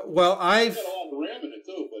 Yeah. Well, It's got a lot of RAM in it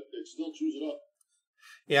too, but it still chews it up.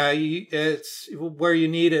 Yeah, it's where you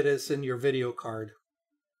need it is in your video card.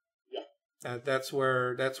 Yeah. That's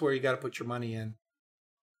where you got to put your money in.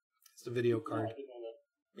 It's the video card. I didn't know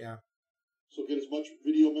that. Yeah. So get as much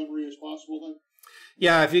video memory as possible then?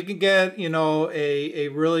 Yeah, if you can get, you know, a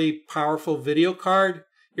really powerful video card,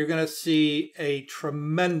 you're going to see a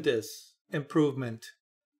tremendous improvement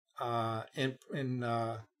in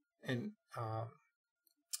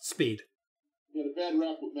speed. Yeah, the bad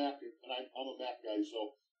rap with Mac, and I'm a Mac guy,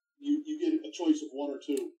 so you get a choice of one or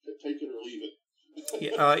two. Take it or leave it.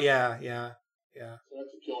 Yeah. So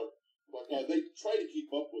that's a killer. But they try to keep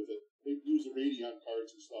up with it. They use the Radeon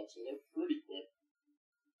cards and stuff, so they're pretty quick.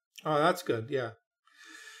 Oh, that's good. Yeah.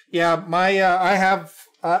 Yeah,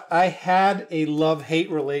 I had a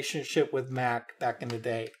love-hate relationship with Mac back in the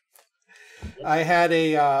day. I had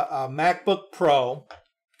a MacBook Pro.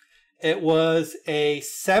 It was a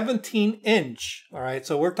 17-inch. All right,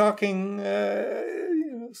 so we're talking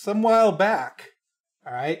some while back.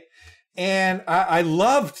 All right, and I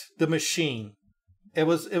loved the machine. It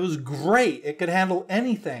was great. It could handle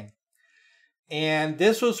anything. And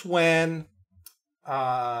this was when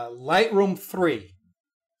Lightroom 3.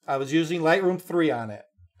 I was using Lightroom 3 on it.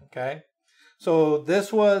 Okay, so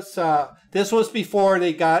this was before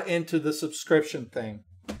they got into the subscription thing.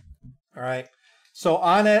 All right, so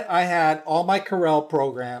on it I had all my Corel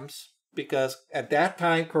programs, because at that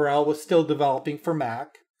time Corel was still developing for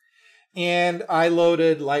Mac, and I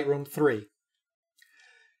loaded Lightroom 3.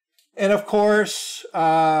 And of course,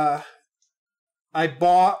 I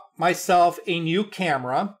bought myself a new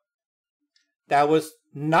camera that was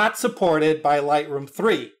not supported by Lightroom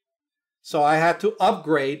 3. So I had to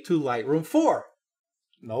upgrade to Lightroom 4.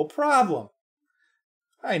 No problem.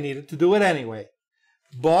 I needed to do it anyway.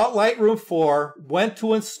 Bought Lightroom 4, went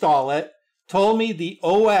to install it, told me the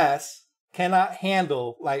OS cannot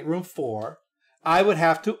handle Lightroom 4. I would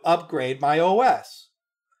have to upgrade my OS.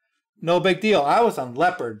 No big deal. I was on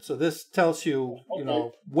Leopard, so this tells you, you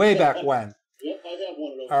know, way back when. Yep, I have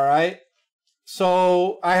one of those. All right.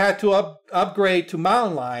 So I had to upgrade to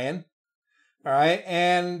Mountain Lion. All right.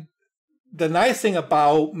 And the nice thing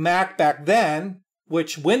about Mac back then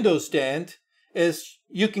which Windows didn't, is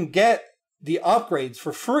you can get the upgrades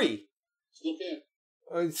for free. Still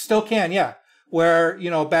can. Still can, yeah. Where,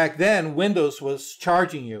 back then, Windows was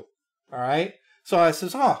charging you. All right? So I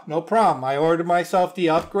says, oh, no problem. I ordered myself the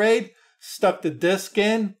upgrade, stuck the disk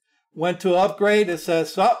in, went to upgrade. It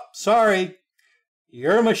says, oh, sorry,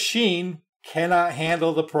 your machine cannot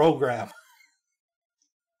handle the program.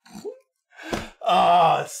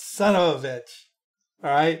 Oh, son of a bitch. All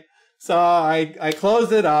right? So I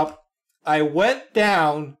closed it up. I went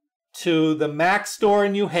down to the Mac store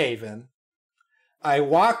in New Haven. I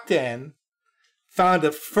walked in, found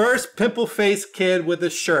the first pimple-faced kid with a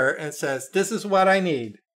shirt and says, this is what I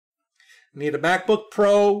need. I need a MacBook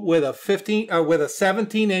Pro with a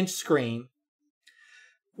 17-inch screen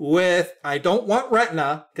with, I don't want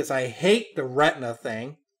Retina because I hate the Retina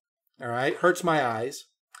thing. All right, hurts my eyes.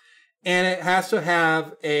 And it has to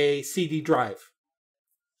have a CD drive.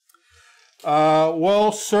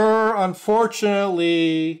 Well, sir,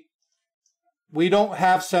 unfortunately, we don't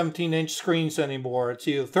have 17-inch screens anymore. It's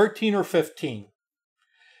either 13 or 15.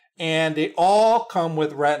 And they all come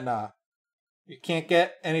with Retina. You can't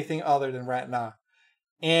get anything other than Retina.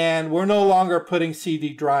 And we're no longer putting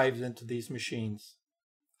CD drives into these machines.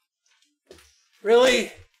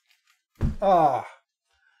 Really? Oh.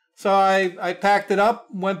 So I packed it up,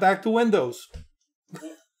 went back to Windows.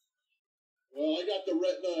 Well, I got the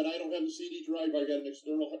Retina, and I don't have a CD drive. I got an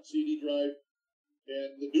external CD drive,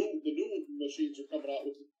 and the new machines are coming out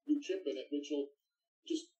with a new chip in it, which will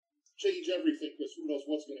just change everything. Because who knows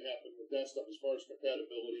what's going to happen with that stuff as far as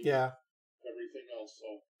compatibility, everything else.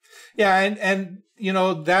 So yeah, and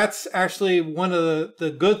that's actually one of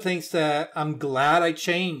the good things that I'm glad I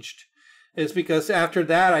changed. Is because after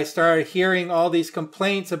that I started hearing all these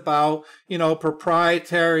complaints about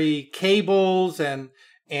proprietary cables and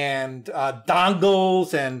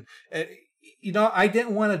dongles and I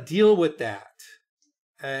didn't want to deal with that,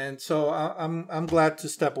 and so I'm glad to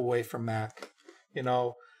step away from Mac.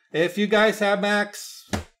 If you guys have Macs,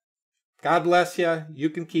 God bless you. You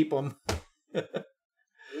can keep them. Yeah,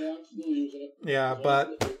 I'm still using it. Yeah, but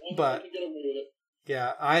I can get away with it.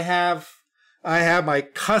 Yeah, I have my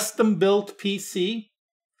custom built PC.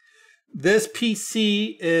 This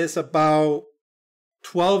PC is about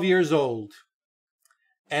 12 years old.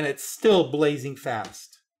 And it's still blazing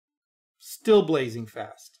fast. Still blazing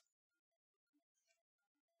fast.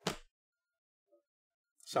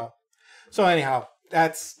 So anyhow,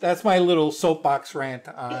 that's my little soapbox rant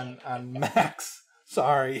on Macs.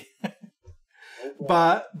 Sorry.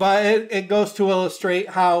 But it goes to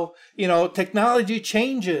illustrate how, technology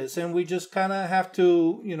changes and we just kind of have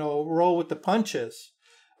to, roll with the punches.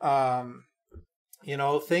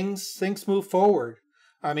 Things move forward.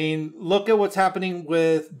 I mean, look at what's happening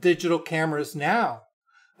with digital cameras now.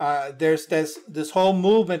 There's this whole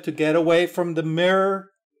movement to get away from the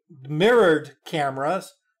mirrored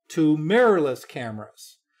cameras to mirrorless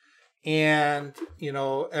cameras. And,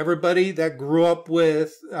 everybody that grew up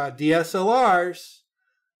with DSLRs,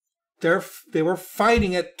 they were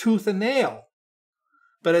fighting it tooth and nail.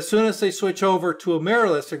 But as soon as they switch over to a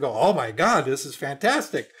mirrorless, they go, oh my God, this is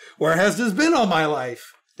fantastic. Where has this been all my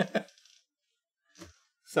life?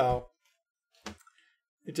 So,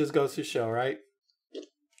 it just goes to show, right?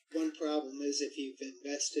 One problem is if you've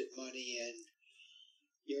invested money in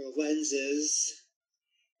your lenses,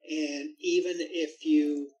 and even if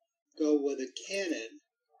you go with a Canon,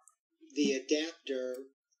 the adapter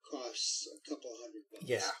costs a couple $100.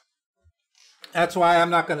 Yeah. That's why I'm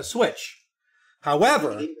not going to switch.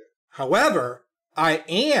 However, I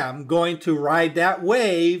am going to ride that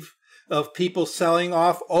wave of people selling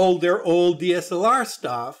off their old DSLR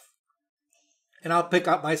stuff, and I'll pick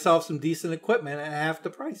up myself some decent equipment at half the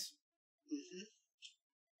price.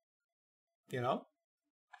 Mm-hmm.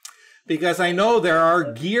 Because I know there are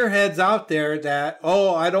gearheads out there that,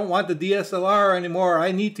 I don't want the DSLR anymore.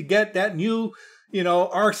 I need to get that new,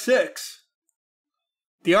 R6.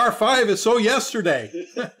 The R5 is so yesterday.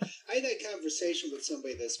 I had that conversation with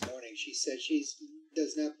somebody this morning. She said she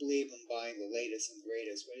does not believe in buying the latest and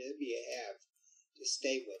greatest. Whatever you have, just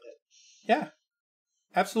stay with it. Yeah,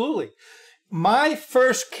 absolutely. My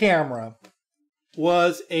first camera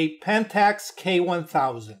was a Pentax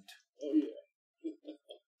K1000. Oh, yeah.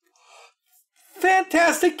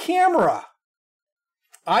 Fantastic camera.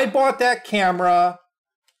 I bought that camera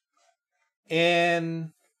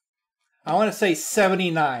in, I want to say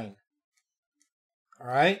 79. All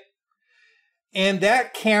right. And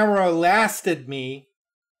that camera lasted me.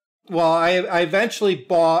 Well, I eventually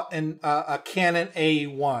bought a Canon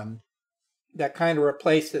A1 that kind of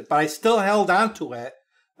replaced it, but I still held on to it.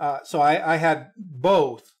 So I had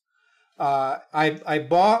both. I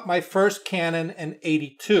bought my first Canon in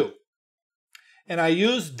 '82, and I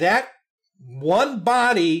used that one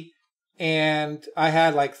body, and I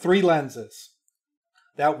had like 3 lenses.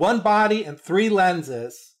 That one body and 3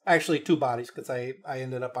 lenses, actually 2 bodies, because I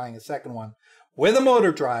ended up buying a second one with a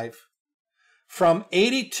motor drive, from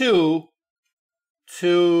 '82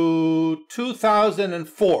 to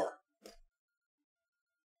 2004.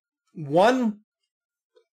 One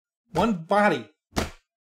body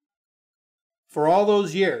for all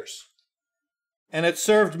those years, and it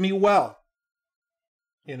served me well.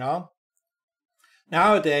 You know,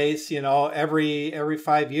 nowadays, you know, every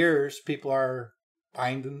 5 years, people are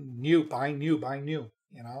buying new.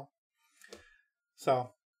 You know,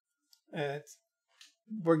 so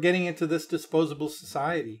we're getting into this disposable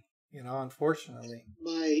society. You know, unfortunately.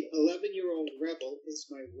 My 11-year-old Rebel is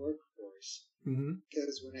my workhorse. Mm-hmm.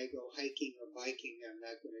 Because when I go hiking or biking, I'm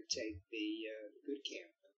not going to take the good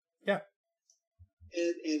camera. Yeah.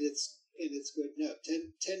 And it's good enough.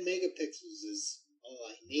 10 megapixels is all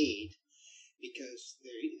I need, because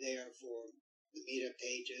they are for the meetup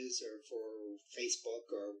pages or for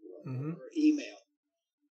Facebook or email.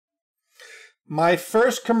 My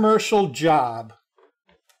first commercial job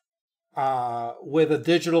with a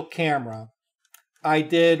digital camera, I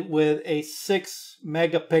did with a 6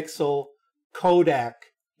 megapixel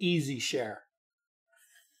Kodak Easy Share.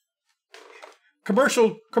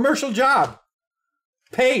 Commercial job.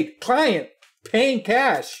 Paid client, paying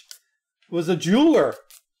cash. Was a jeweler.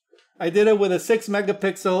 I did it with a 6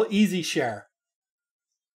 megapixel Easy Share.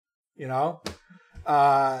 You know,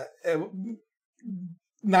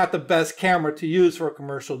 not the best camera to use for a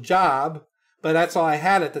commercial job, but that's all I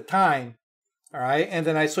had at the time. All right, and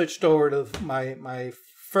then I switched over to my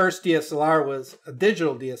first DSLR was a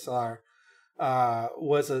digital DSLR.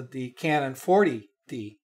 Was the Canon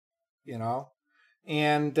 40D, you know,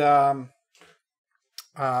 and let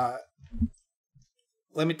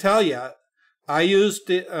me tell you, I used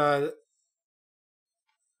the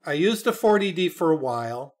 40D for a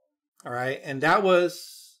while, all right, and that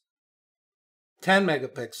was 10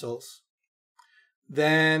 megapixels.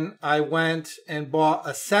 Then I went and bought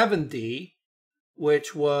a 7D,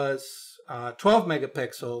 which was 12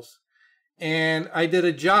 megapixels. And I did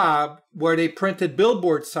a job where they printed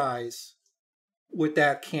billboard size with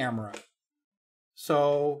that camera.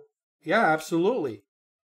 So, yeah, absolutely.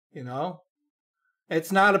 You know,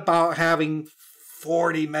 it's not about having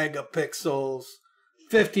 40 megapixels,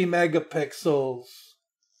 50 megapixels,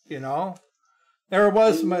 you know. There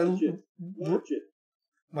was my... Watch it.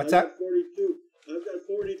 What's that? 42. I've got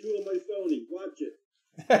 42 on my Sony. Watch it.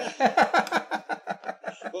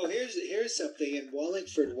 Well, here's something. In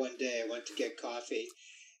Wallingford one day, I went to get coffee.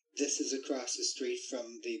 This is across the street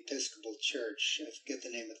from the Episcopal Church. I forget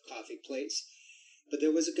the name of the coffee place. But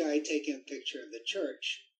there was a guy taking a picture of the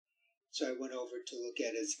church. So I went over to look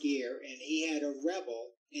at his gear, and he had a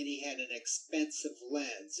Rebel, and he had an expensive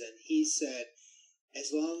lens. And he said,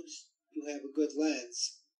 as long as you have a good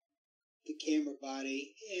lens, the camera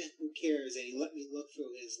body, who cares? And he let me look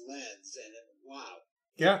through his lens, and wow.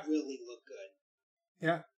 Yeah. It really looked good.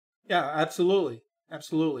 Yeah, absolutely.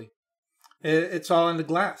 It's all in the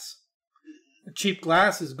glass. The cheap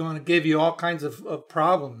glass is going to give you all kinds of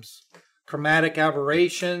problems. Chromatic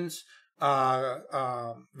aberrations,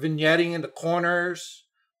 vignetting in the corners,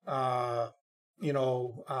 lens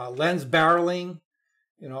barreling,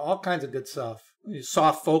 all kinds of good stuff.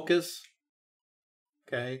 Soft focus,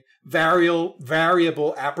 okay,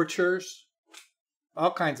 variable apertures,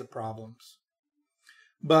 all kinds of problems.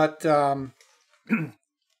 But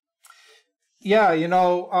yeah,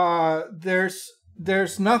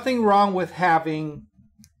 there's nothing wrong with having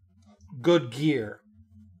good gear.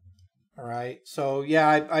 All right. So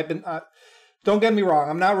yeah, I've been. Don't get me wrong.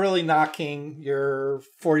 I'm not really knocking your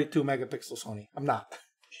 42 megapixel Sony. I'm not.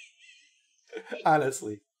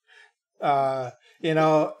 Honestly,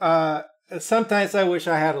 sometimes I wish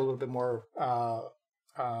I had a little bit more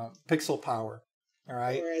pixel power. All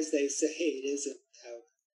right. Or as they say, it isn't how.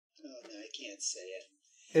 Oh no, I can't say it.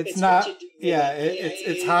 It's not. Yeah,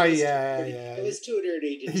 it's how. Yeah. It was too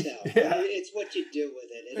dirty to tell. Yeah. It's what you do with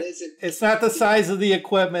it. It isn't. It's not the size of the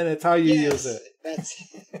equipment. It's how you use it. That's.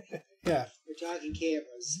 Yeah. We're talking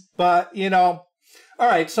cameras. But all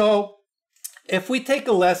right. So if we take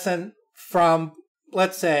a lesson from,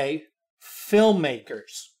 let's say,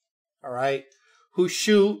 filmmakers, all right, who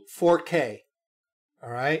shoot 4K,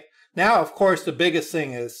 all right. Now, of course, the biggest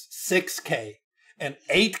thing is 6K and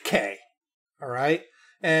 8K, all right.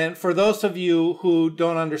 And for those of you who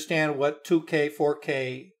don't understand what 2K,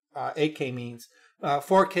 4K, 8K means,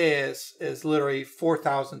 4K is literally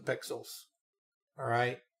 4,000 pixels, all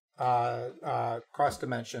right? cross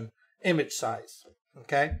dimension image size.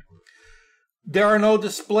 Okay, there are no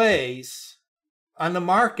displays on the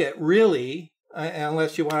market really,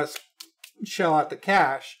 unless you want to shell out the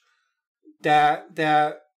cash, that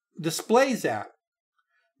displays that.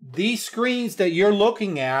 These screens that you're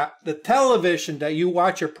looking at, the television that you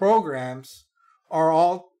watch your programs, are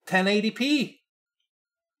all 1080p.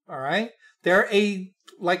 All right, they're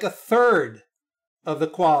like a third of the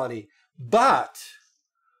quality. But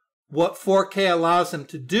what 4K allows them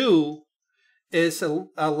to do is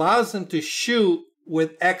allows them to shoot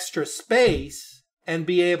with extra space and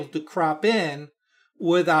be able to crop in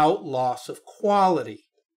without loss of quality.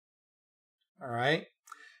 All right,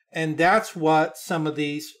 and that's what some of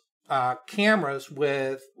these cameras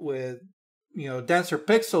with denser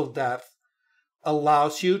pixel depth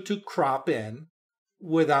allows you to crop in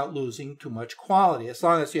without losing too much quality, as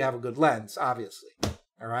long as you have a good lens, obviously.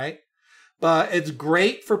 All right, but it's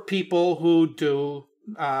great for people who do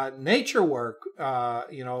nature work,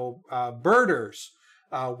 birders,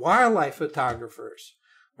 wildlife photographers.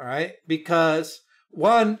 All right, because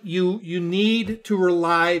one, you need to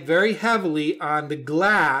rely very heavily on the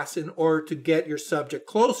glass in order to get your subject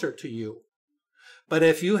closer to you. But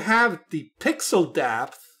if you have the pixel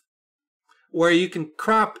depth where you can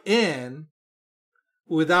crop in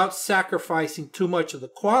without sacrificing too much of the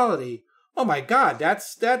quality, oh my God,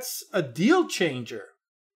 that's a deal changer,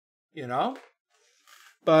 you know.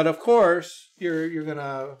 But of course, you're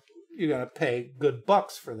gonna pay good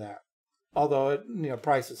bucks for that, although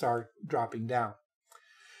prices are dropping down.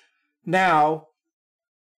 Now,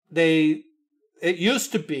 it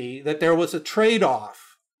used to be that there was a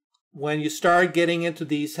trade-off when you start getting into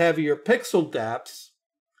these heavier pixel depths,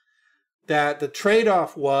 that the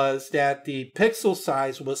trade-off was that the pixel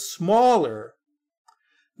size was smaller,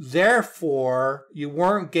 therefore you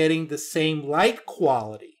weren't getting the same light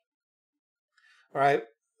quality. Right?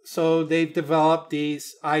 So they've developed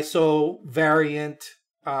these ISO variant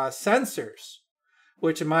sensors,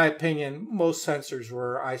 which in my opinion, most sensors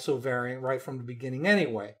were ISO variant right from the beginning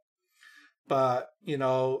anyway. But,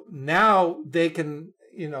 now they can,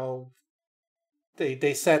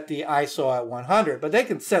 they set the ISO at 100, but they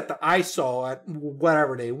can set the ISO at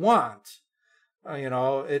whatever they want.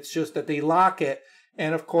 It's just that they lock it.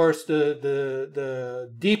 And of course, the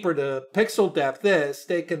deeper the pixel depth is,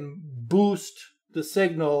 they can boost the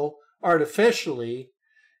signal artificially.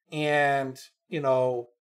 And,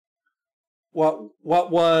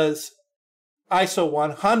 what was ISO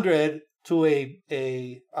 100 to a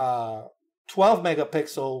 12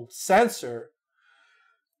 megapixel sensor,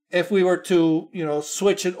 if we were to,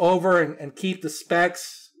 switch it over and keep the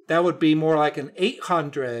specs, that would be more like an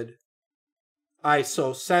 800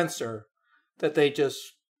 ISO sensor that they just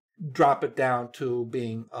drop it down to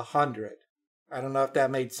being 100. I don't know if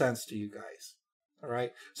that made sense to you guys. All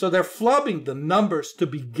right. So they're flubbing the numbers to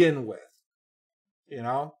begin with,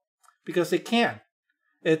 because they can.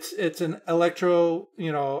 It's an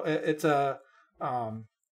it's a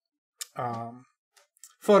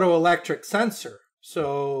photoelectric sensor.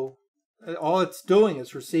 So all it's doing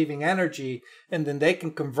is receiving energy, and then they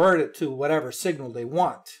can convert it to whatever signal they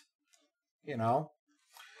want,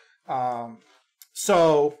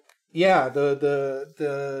 So yeah,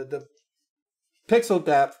 the pixel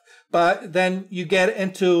depth, but then you get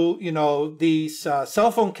into these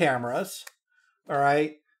cell phone cameras, all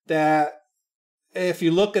right, that if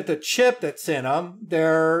you look at the chip that's in them,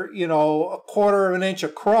 they're a quarter of an inch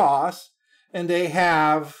across, and they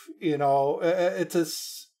have it's a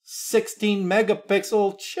 16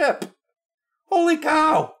 megapixel chip. Holy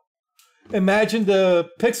cow! Imagine the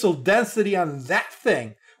pixel density on that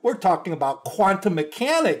thing. We're talking about quantum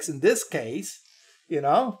mechanics in this case,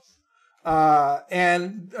 and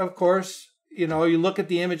of course, you look at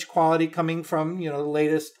the image quality coming from, the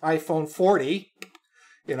latest iPhone 40,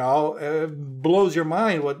 it blows your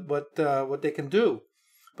mind what they can do.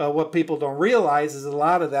 But what people don't realize is a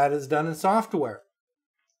lot of that is done in software,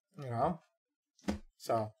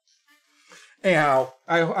 So anyhow,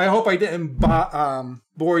 I hope I didn't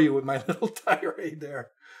bore you with my little tirade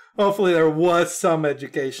there. Hopefully there was some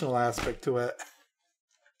educational aspect to it.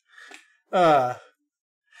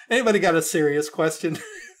 Anybody got a serious question?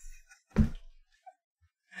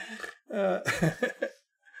 Look,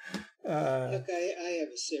 I have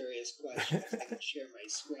a serious question. If I can share my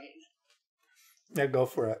screen. Yeah, go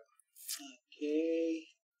for it. Okay.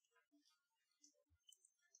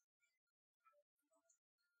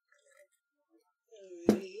 Alright,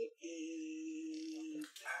 and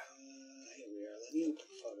here we are. Let me open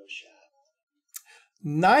Photoshop.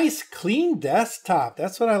 Nice, clean desktop.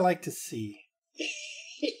 That's what I like to see.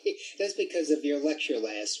 That's because of your lecture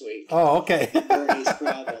last week. Oh, okay. Bernie's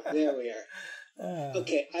problem. There we are.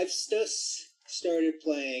 Okay, I've just started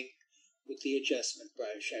playing with the adjustment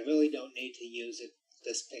brush. I really don't need to use it,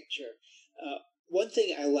 this picture. One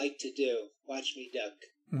thing I like to do, watch me duck,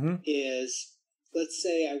 is, let's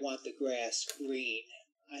say I want the grass green.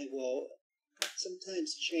 I will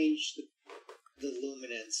sometimes change the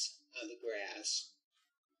luminance on the grass.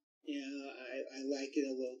 I like it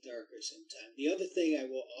a little darker sometimes. The other thing I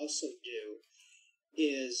will also do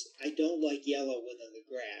is I don't like yellow within the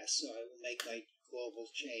grass, so I will make my global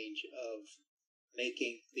change of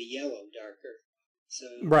making the yellow darker, so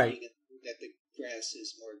you can see that the grass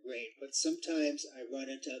is more green. But sometimes I run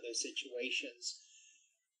into other situations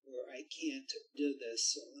where I can't do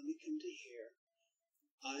this, so let me come to here.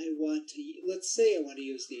 Let's say I want to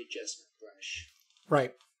use the adjustment brush.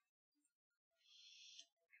 Right.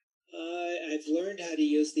 I've learned how to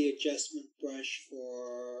use the adjustment brush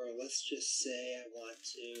for, let's just say I want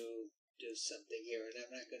to do something here, and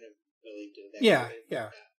I'm not going to really do that. Yeah.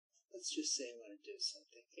 Let's just say I want to do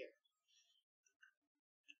something here.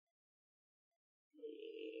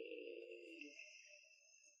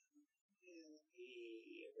 Let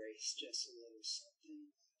me erase just a little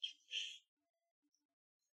something.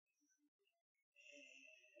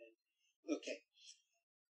 Okay.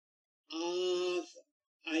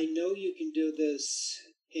 I know you can do this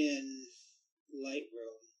in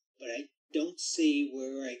Lightroom, but I don't see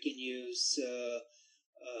where I can use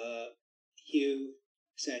hue,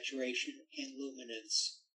 saturation, and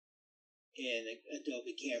luminance in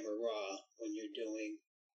Adobe Camera Raw when you're doing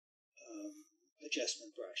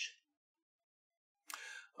adjustment brush.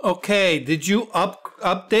 Okay, did you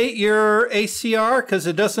update your ACR? Because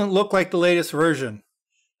it doesn't look like the latest version.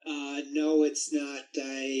 No, it's not.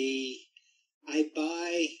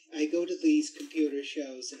 I go to these computer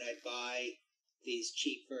shows and I buy these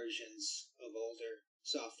cheap versions of older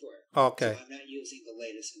software. Okay. So I'm not using the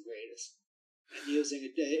latest and greatest. I'm using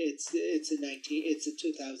it's a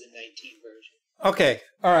 2019 version. Okay.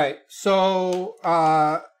 All right. So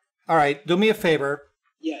all right, do me a favor.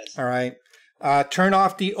 Yes. All right. Turn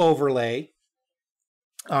off the overlay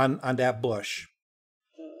on that bush.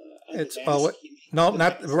 It's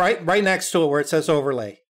not right next to it where it says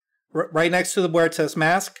overlay. Right next to where it says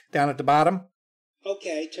mask down at the bottom.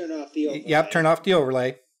 Okay, turn off the overlay. Yep, turn off the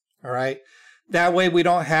overlay. All right. That way we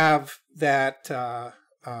don't have that.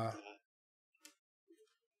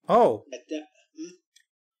 Oh.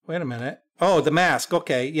 Wait a minute. Oh, the mask.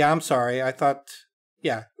 Okay. Yeah, I'm sorry. I thought.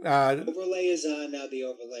 Yeah. Overlay is on now. The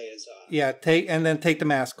overlay is off. Yeah. Take the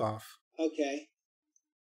mask off. Okay.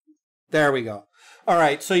 There we go. All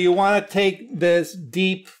right, so you want to take this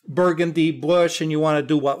deep burgundy bush and you want to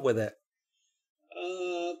do what with it?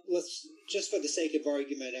 Let's, just for the sake of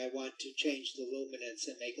argument, I want to change the luminance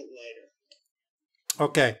and make it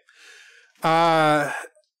lighter. Okay.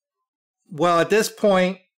 Well, at this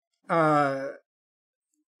point,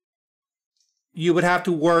 you would have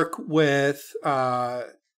to work with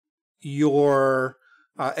your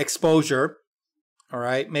exposure. All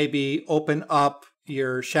right, maybe open up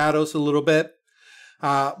your shadows a little bit.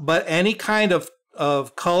 But any kind of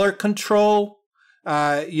color control,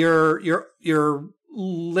 you're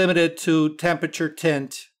limited to temperature,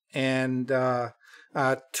 tint, and to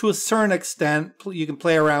a certain extent, you can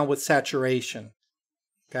play around with saturation.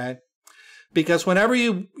 Okay, because whenever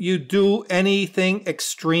you do anything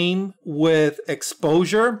extreme with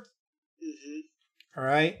exposure, all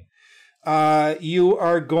right, you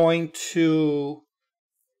are going to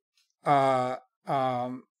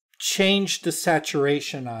change the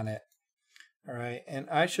saturation on it. All right, and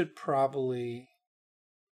I should probably,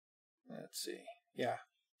 let's see, yeah.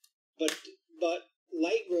 But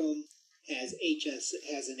Lightroom has an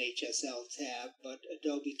HSL tab, but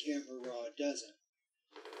Adobe Camera Raw doesn't.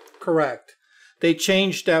 Correct. They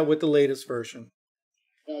changed that with the latest version.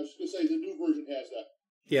 I was going to say the new version has that.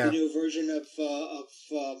 Yeah. The new version of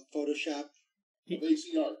Photoshop? Of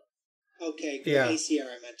ACR. Okay, yeah. ACR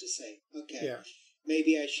I meant to say. Okay. Yeah.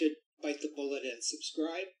 Maybe I should bite the bullet and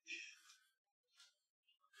subscribe.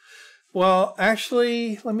 Well,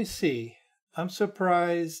 actually, let me see. I'm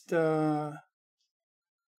surprised. So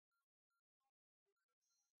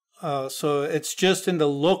it's just in the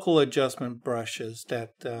local adjustment brushes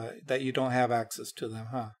that you don't have access to them,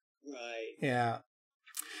 huh? Right. Yeah.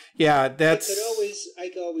 Yeah, that's. I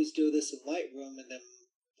could always do this in Lightroom and then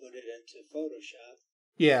put it into Photoshop.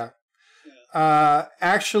 Yeah.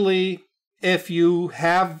 Actually, if you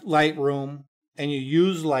have Lightroom and you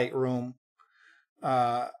use Lightroom,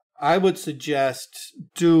 I would suggest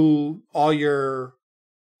do all your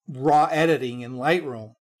raw editing in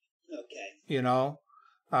Lightroom. Okay. You know,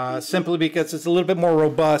 simply because it's a little bit more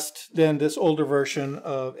robust than this older version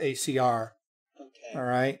of ACR. Okay. All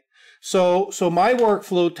right. So my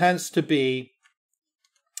workflow tends to be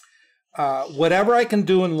whatever I can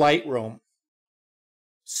do in Lightroom,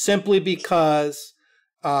 simply because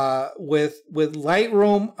with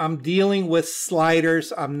Lightroom, I'm dealing with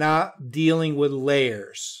sliders. I'm not dealing with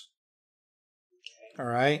layers. All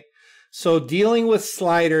right. So dealing with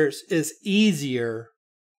sliders is easier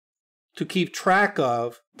to keep track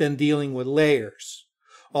of than dealing with layers.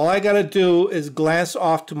 All I got to do is glance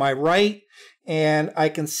off to my right, and I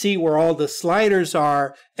can see where all the sliders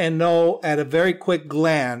are and know at a very quick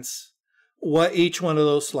glance what each one of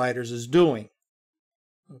those sliders is doing.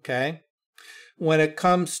 Okay? When it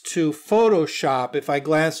comes to Photoshop, if I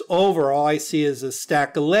glance over, all I see is a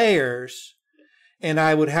stack of layers, and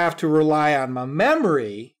I would have to rely on my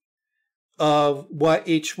memory of what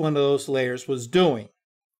each one of those layers was doing.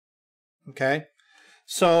 Okay?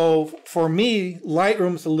 So for me,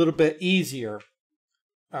 Lightroom's a little bit easier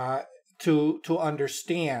to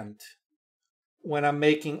understand when I'm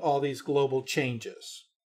making all these global changes.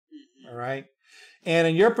 All right? And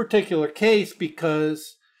in your particular case,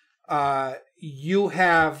 because you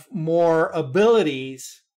have more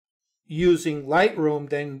abilities using Lightroom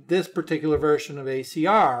than this particular version of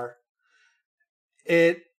ACR,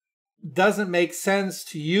 it doesn't make sense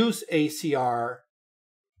to use ACR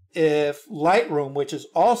if Lightroom, which is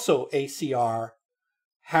also ACR,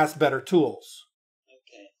 has better tools.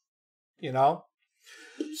 Okay. You know?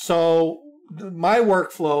 So my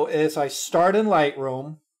workflow is I start in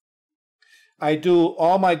Lightroom, I do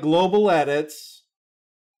all my global edits,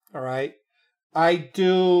 all right? I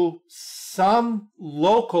do some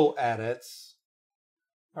local edits,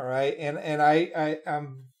 all right? And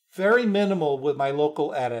I'm very minimal with my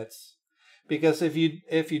local edits, because if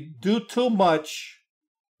you do too much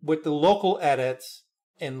with the local edits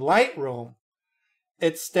in Lightroom,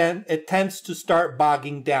 it tends to start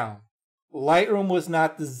bogging down. Lightroom was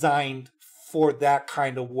not designed for that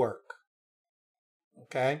kind of work.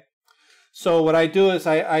 Okay? So what I do is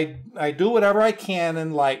I do whatever I can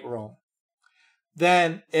in Lightroom.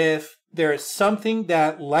 Then if there's something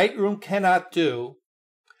that Lightroom cannot do,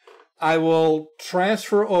 I will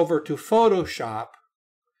transfer over to Photoshop,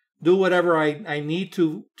 do whatever I need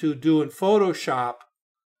to do in Photoshop,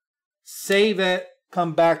 save it,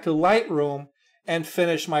 come back to Lightroom, and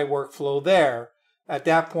finish my workflow there. At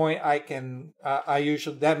that point, I can,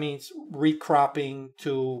 that means recropping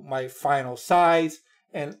to my final size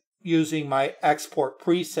and using my export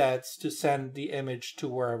presets to send the image to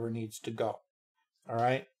wherever it needs to go. All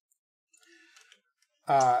right.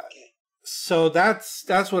 So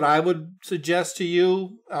that's what I would suggest to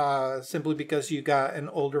you, simply because you got an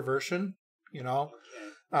older version, you know.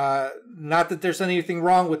 Not that there's anything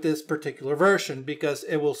wrong with this particular version, because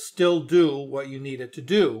it will still do what you need it to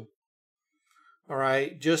do. All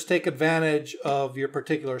right, just take advantage of your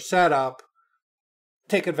particular setup.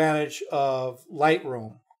 Take advantage of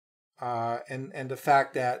Lightroom, and the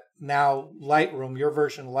fact that now Lightroom, your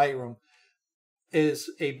version of Lightroom,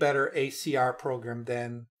 is a better ACR program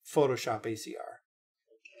than Photoshop ACR.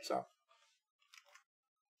 So.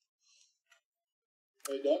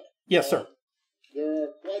 Hey, Doc? Yes, sir. There are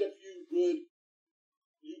quite a few good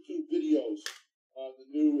YouTube videos on the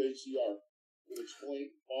new ACR that explain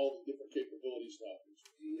all the different capabilities now.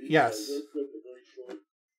 Yes. They're very good, they're very short.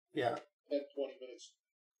 Yeah. 10, 20 minutes.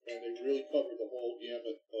 And they really cover the whole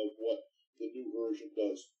gamut of what the new version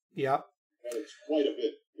does. Yep. And it's quite a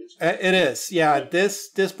bit. It is. Yeah.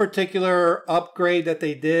 This particular upgrade that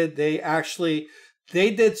they did, they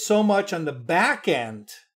did so much on the back end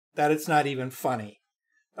that it's not even funny.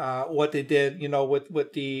 What they did, you know,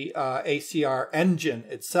 with the ACR engine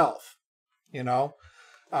itself, you know,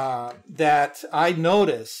 that I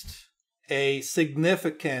noticed a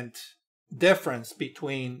significant difference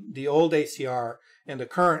between the old ACR and the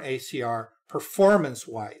current ACR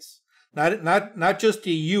performance-wise. Not just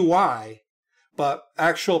the UI, but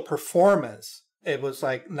actual performance. It was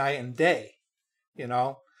like night and day, you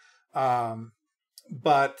know.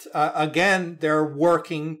 But again, they're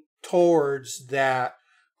working towards that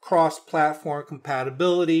cross-platform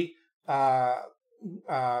compatibility,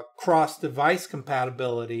 cross-device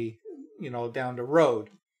compatibility, you know, down the road,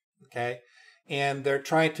 okay? And they're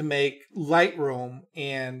trying to make Lightroom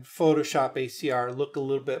and Photoshop ACR look a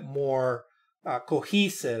little bit more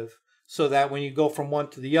cohesive, so that when you go from one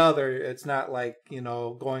to the other, it's not like, you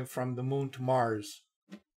know, going from the moon to Mars,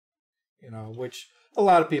 you know, which a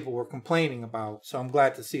lot of people were complaining about. So I'm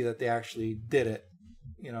glad to see that they actually did it,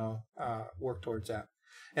 you know, work towards that.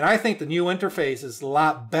 And I think the new interface is a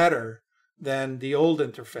lot better than the old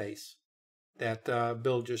interface. that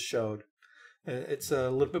Bill just showed. It's a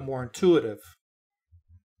little bit more intuitive.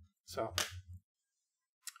 So,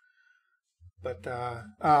 but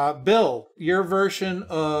Bill, your version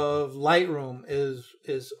of Lightroom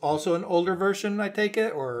is also an older version, I take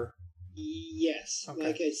it, or? Yes. Okay.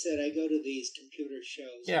 Like I said, I go to these computer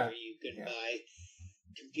shows where you can buy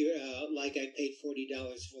computer. Like I paid $40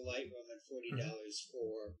 for Lightroom and $40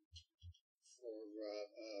 for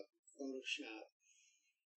Photoshop,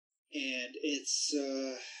 and it's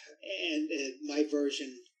my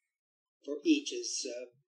version for each is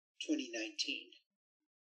 2019.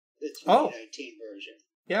 The 2019 version.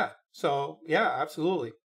 Yeah. So yeah, absolutely.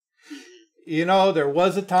 Mm-hmm. You know, there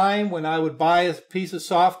was a time when I would buy a piece of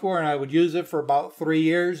software and I would use it for about 3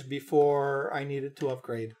 years before I needed to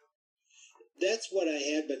upgrade. That's what I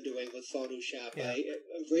had been doing with Photoshop. Yeah.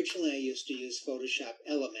 Originally I used to use Photoshop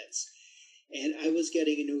Elements, and I was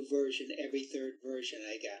getting a new version every third version.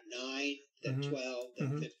 I got 9, then 12,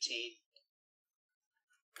 then 15.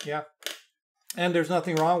 Yeah. And there's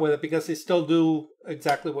nothing wrong with it because they still do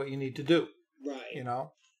exactly what you need to do. Right. You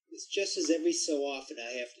know? It's just as every so often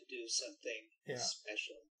I have to do something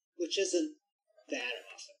special, which isn't that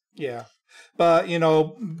often. Yeah. But, you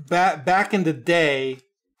know, back in the day,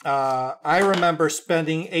 I remember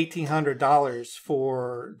spending $1,800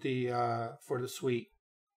 for the suite,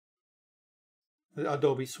 the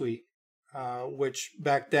Adobe Suite, which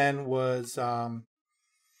back then was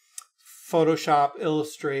Photoshop,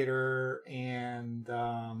 Illustrator, and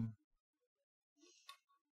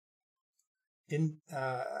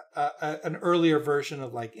an earlier version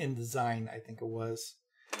of like InDesign, I think it was,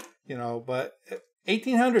 you know. But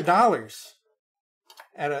 $1,800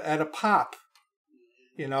 at a pop,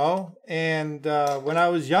 you know. And when I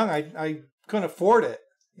was young, I couldn't afford it,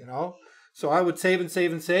 you know. So I would save and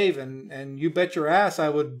save and save, and you bet your ass I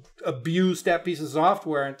would abuse that piece of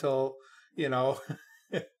software until, you know,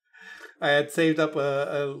 I had saved up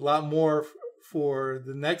a lot more for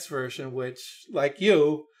the next version, which, like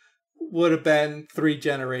you, would have been 3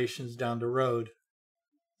 generations down the road.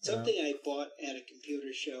 Something I bought at a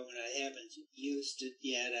computer show and I haven't used it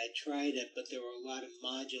yet. I tried it, but there were a lot of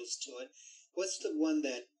modules to it. What's the one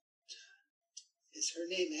that... Is her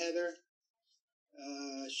name Heather?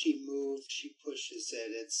 She moved, she pushes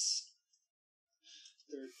it. It's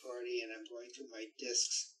third party, and I'm going through my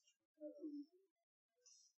discs. I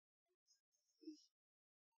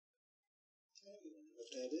don't know what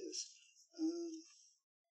that is.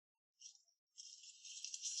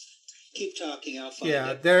 Keep talking, I'll find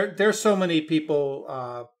it. There's so many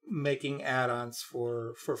people making add-ons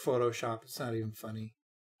for Photoshop. It's not even funny.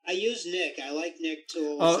 I use Nick. I like Nick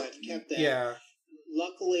tools. Oh, I've kept that. Yeah.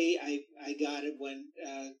 Luckily, I got it when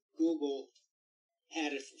Google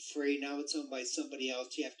had it for free. Now it's owned by somebody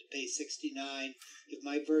else. You have to pay $69. If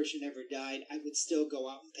my version ever died, I would still go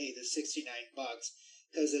out and pay the $69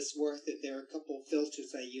 because it's worth it. There are a couple of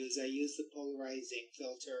filters I use. I use the polarizing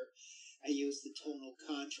filter. I use the tonal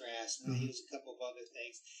contrast, and I use a couple of other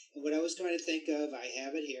things. And what I was trying to think of, I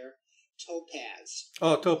have it here, Topaz.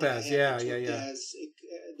 Oh, Topaz, yeah.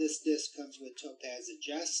 This disc comes with Topaz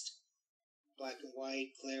Adjust, black and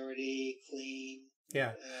white, clarity, clean.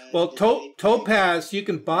 Yeah. Well, Topaz, you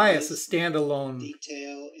can buy as a standalone.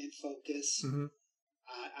 Detail and focus. Mm-hmm.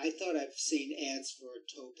 I thought I've seen ads for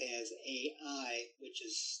Topaz AI, which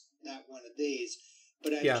is not one of these.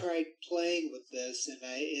 But I tried playing with this, and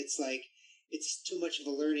it's like it's too much of a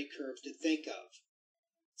learning curve to think of.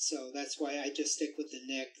 So that's why I just stick with the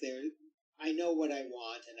Nick. I know what I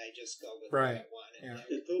want, and I just go with what I want. And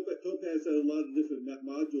Topaz has a lot of different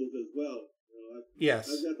modules as well. Yes.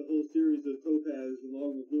 I've got the whole series of Topaz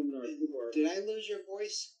along with Luminar 4. Did I lose your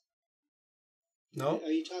voice? No. Are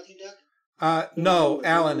you talking, Doug? No,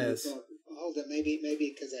 Alan is. Hold on, maybe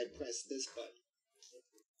because I pressed this button.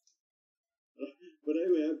 But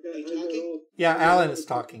anyway, Alan is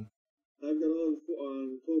talking. I've got all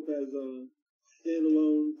Topaz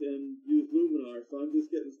standalones and use Luminar, so I'm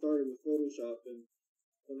just getting started with Photoshop and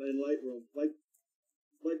Lightroom, like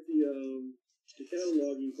the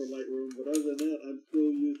cataloging for Lightroom. But other than that, I'm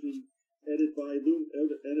still using Edit by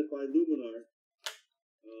Luminar.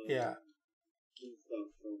 And stuff.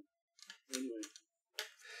 So anyway.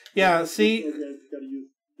 Yeah. See. Programs you got to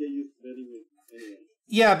get used to it anyway.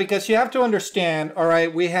 Yeah, because you have to understand, all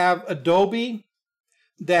right, we have Adobe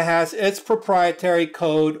that has its proprietary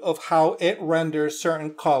code of how it renders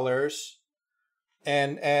certain colors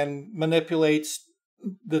and manipulates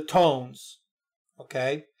the tones,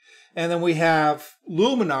 okay? And then we have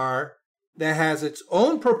Luminar that has its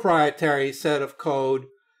own proprietary set of code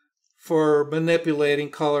for manipulating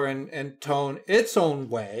color and tone its own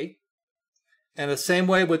way. And the same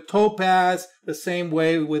way with topaz, the same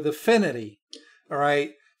way with affinity. All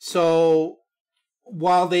right. So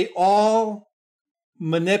while they all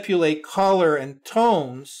manipulate color and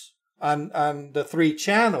tones on the three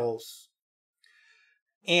channels,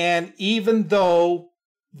 and even though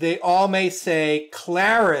they all may say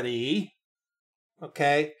clarity,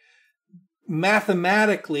 okay,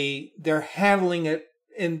 mathematically they're handling it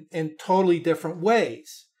in totally different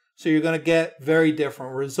ways. So you're going to get very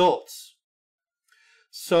different results.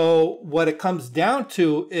 So what it comes down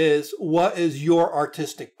to is, what is your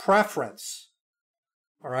artistic preference?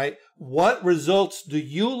 All right. What results do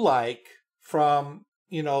you like from,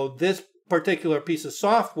 this particular piece of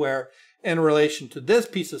software in relation to this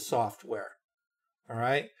piece of software? All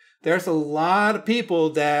right. There's a lot of people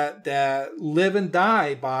that live and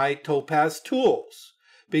die by Topaz tools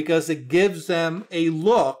because it gives them a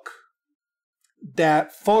look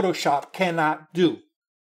that Photoshop cannot do.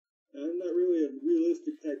 I'm not really a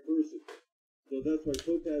realistic type person, so that's why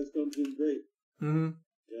Topaz comes in great. Mm-hmm.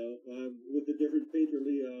 With the different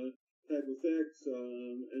painterly type effects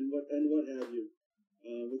and what have you,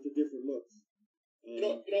 with the different looks.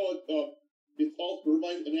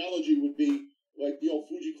 My analogy would be like the old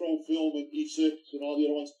Fujichrome film and E6 and all the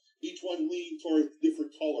other ones. Each one leaned toward a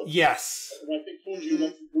different color. Yes. And I think Fuji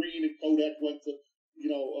went to green and Kodak went to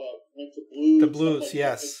blue. The blues, like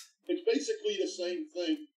yes. It's basically the same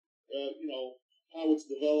thing. How it's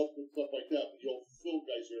developed and stuff like that. The old film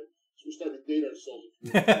guys here. So we're starting to date ourselves.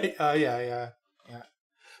 Oh yeah.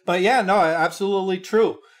 But yeah, no, absolutely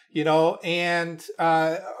true. And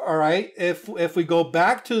all right, if we go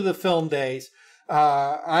back to the film days,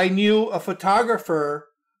 I knew a photographer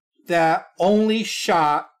that only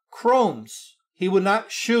shot chromes. He would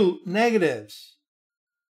not shoot negatives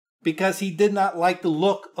because he did not like the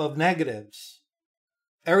look of negatives.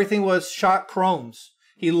 Everything was shot chromes.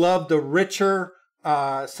 He loved the richer,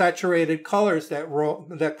 saturated colors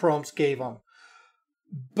that chromes gave him.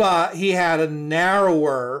 But he had a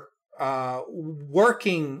narrower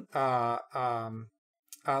working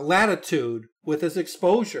latitude with his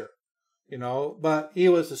exposure, but he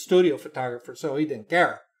was a studio photographer, so he didn't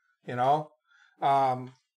care, and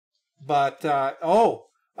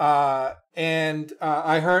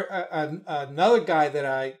I heard another guy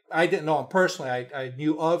that I didn't know him personally. I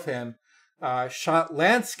knew of him, shot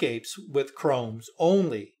landscapes with chromes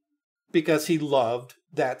only because he loved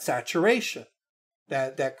that saturation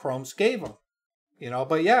that chromes gave him.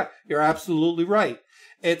 But yeah, you're absolutely right.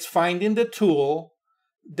 It's finding the tool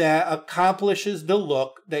that accomplishes the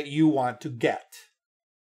look that you want to get.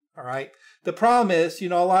 All right. The problem is, a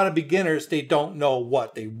lot of beginners, they don't know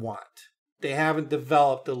what they want. They haven't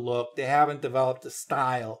developed a look. They haven't developed a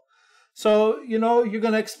style. So, you're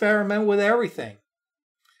going to experiment with everything.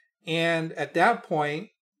 And at that point,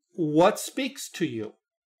 what speaks to you?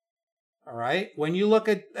 All right. When you look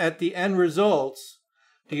at the end results,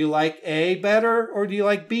 do you like A better or do you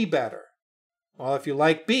like B better? Well, if you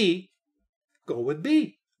like B, go with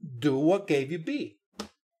B. Do what gave you B,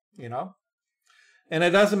 And it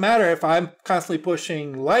doesn't matter if I'm constantly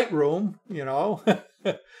pushing Lightroom,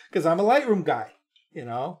 because I'm a Lightroom guy,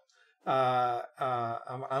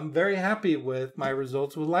 I'm very happy with my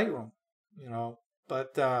results with Lightroom,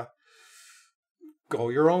 but go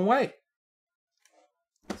your own way.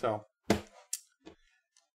 So,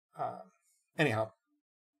 anyhow.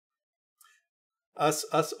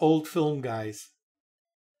 Us old film guys.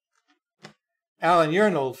 Alan, you're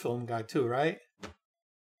an old film guy too, right?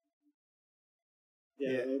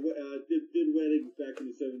 Yeah. Did weddings back in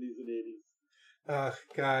the 70s and 80s. Oh,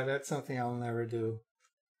 God, that's something I'll never do.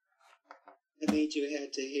 That means you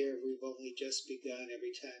had to hear "We've Only Just Begun"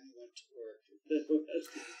 every time you went to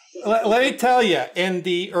work. Let me tell you, in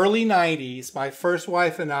the early 90s, my first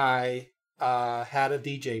wife and I had a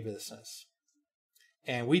DJ business.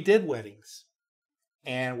 And we did weddings.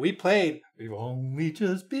 And we played "We've Only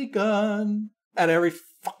Just Begun" at every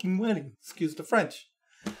fucking wedding. Excuse the French.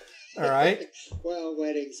 All right? Well,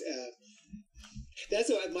 weddings. That's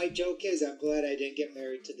what my joke is. I'm glad I didn't get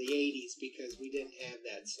married to the 80s because we didn't have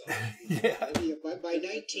that song. Yeah. By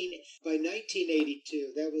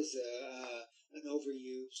 1982, that was an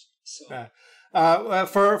overused song.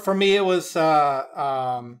 For me, it was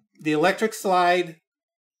the Electric Slide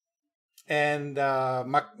and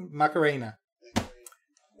Macarena.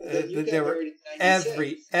 There were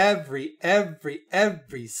every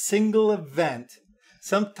single event,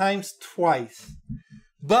 sometimes twice.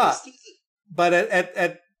 But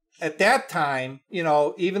at that time,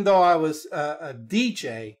 even though I was a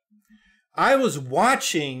DJ, I was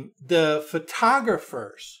watching the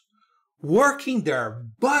photographers working their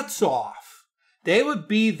butts off they would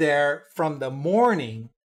be there from the morning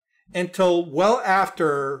until well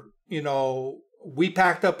after, we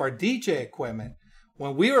packed up our DJ equipment.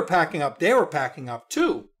 When we were packing up, they were packing up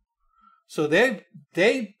too. So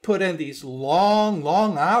they put in these long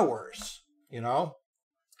hours,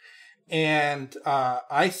 and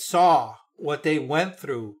I saw what they went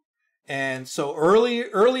through. And so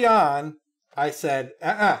early on, I said,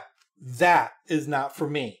 that is not for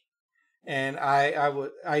me. And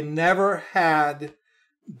I never had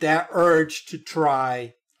that urge to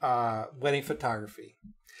try wedding photography.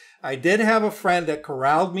 I did have a friend that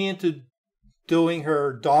corralled me into doing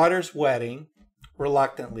her daughter's wedding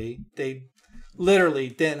reluctantly. They literally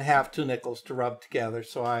didn't have 2 nickels to rub together,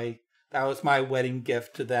 so that was my wedding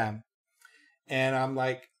gift to them. And I'm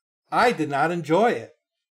like, I did not enjoy it.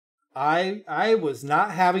 I was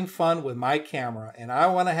not having fun with my camera, and I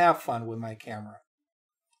want to have fun with my camera.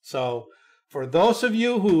 So for those of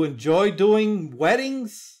you who enjoy doing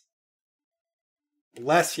weddings,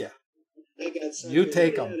 bless you. You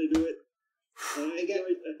take them. Somebody had to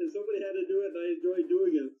do it, and I enjoyed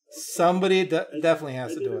doing it. Somebody definitely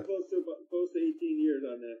has to do it. Close to 18 years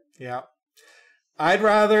on that. Yeah. I'd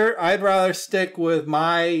rather stick with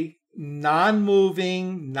my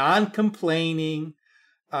non-moving, non-complaining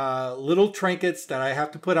little trinkets that I have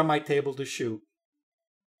to put on my table to shoot.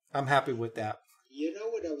 I'm happy with that. You know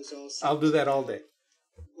what I was all set I'll do that all day.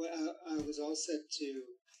 Well, I was all set to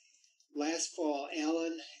last fall.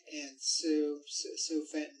 Alan and Sue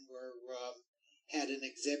Fenton had an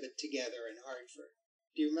exhibit together in Hartford.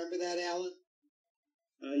 Do you remember that, Alan?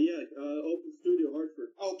 Yeah, Open Studio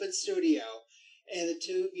Hartford. Open Studio. And the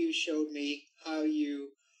two of you showed me how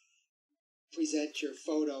you present your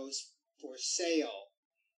photos for sale.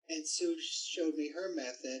 And Sue showed me her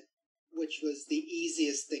method, which was the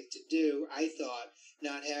easiest thing to do, I thought,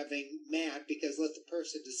 not having matte, because let the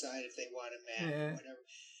person decide if they want a matte or whatever.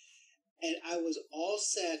 And I was all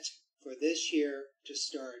set for this year to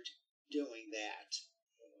start doing that.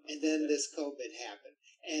 And then this COVID happened.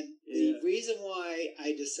 And the reason why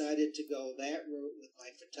I decided to go that route with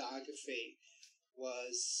my photography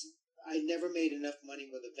was I never made enough money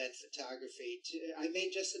with event photography. I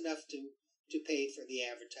made just enough to pay for the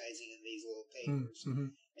advertising in these little papers. Mm-hmm.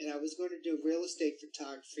 And I was going to do real estate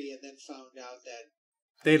photography, and then found out that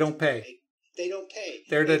they don't pay. They don't pay.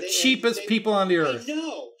 They're the cheapest people on the earth. I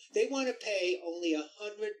know. They want to pay only $100,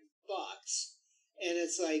 and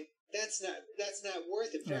it's like that's not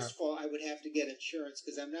worth it. First of all, I would have to get insurance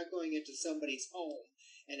because I'm not going into somebody's home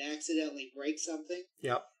and accidentally break something.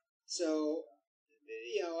 Yep. So,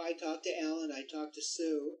 I talked to Alan, I talked to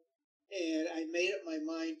Sue, and I made up my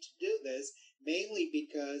mind to do this mainly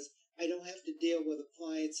because I don't have to deal with a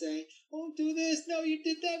client saying, "Oh, do this. No, you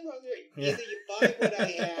did that wrong." Either you buy what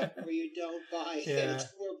I have or you don't buy it.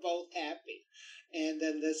 We're both happy. And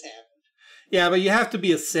then this happened. Yeah, but you have to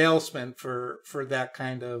be a salesman for that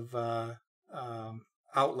kind of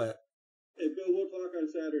outlet. Hey, Bill, we'll talk on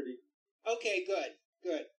Saturday. Okay, good.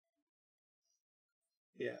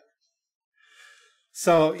 Yeah.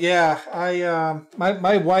 So I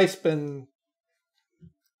my wife's been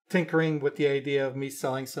tinkering with the idea of me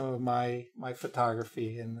selling some of my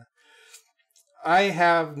photography, and I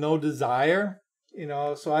have no desire,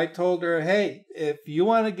 so I told her, hey, if you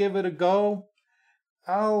want to give it a go,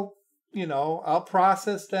 I'll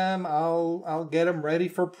process them, I'll get them ready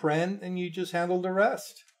for print, and you just handle the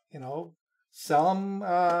rest, sell them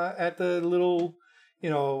at the little,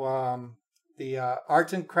 the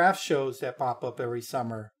arts and crafts shows that pop up every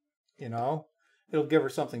summer, it'll give her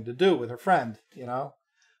something to do with her friend,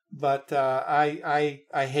 But I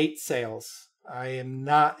hate sales. I am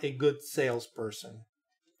not a good salesperson,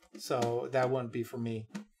 so that wouldn't be for me.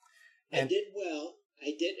 And I did well.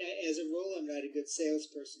 As a rule, I'm not a good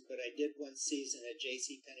salesperson, but I did one season at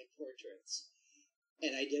JCPenney Portraits,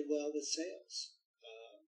 and I did well with sales.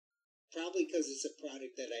 Probably because it's a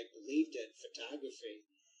product that I believed in, photography.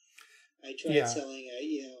 I tried selling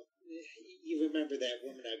you remember that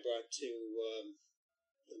woman I brought to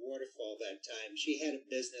the waterfall that time. She had a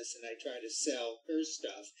business, and I tried to sell her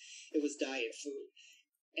stuff. It was diet food,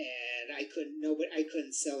 and I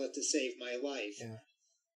couldn't sell it to save my life.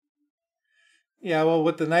 Yeah, well,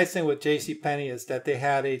 what the nice thing with JCPenney is that they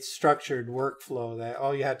had a structured workflow that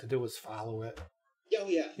all you had to do was follow it. Oh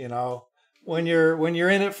yeah. When you're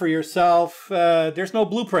in it for yourself, there's no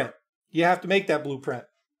blueprint. You have to make that blueprint.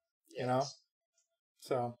 Yes.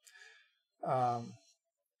 So.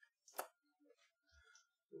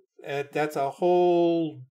 That's a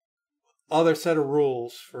whole other set of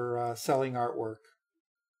rules for selling artwork,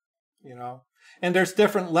 and there's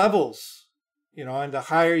different levels, and the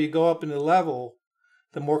higher you go up in the level,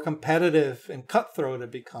 the more competitive and cutthroat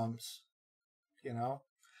it becomes,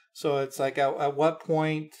 So it's like, at what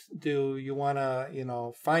point do you want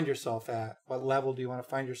to, find yourself at? What level do you want to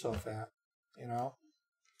find yourself at?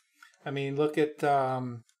 I mean, look at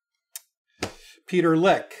Peter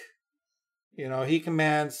Lick. He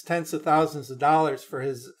commands tens of thousands of dollars for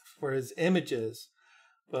his images,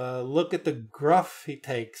 but look at the gruff he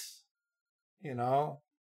takes.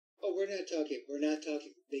 Oh, we're not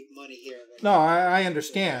talking big money here. No, I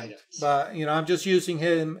understand, but I'm just using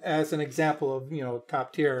him as an example of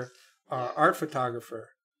top tier art photographer.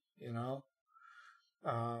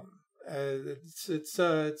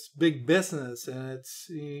 It's big business, and it's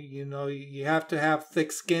you have to have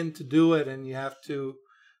thick skin to do it, and you have to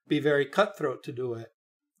be very cutthroat to do it.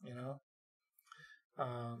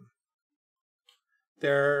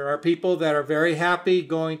 There are people that are very happy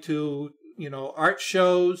going to art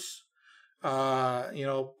shows,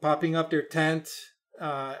 popping up their tent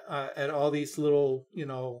at all these little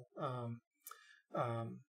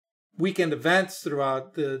weekend events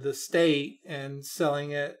throughout the state and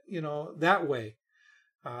selling it that way,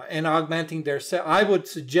 and augmenting their sale. I would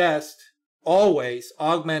suggest always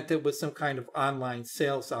augment it with some kind of online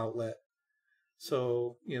sales outlet.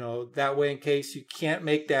 So, that way, in case you can't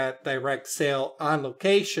make that direct sale on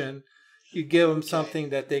location, you give them something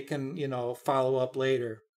that they can, follow up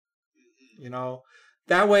later.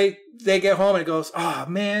 That way they get home and it goes, oh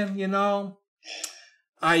man,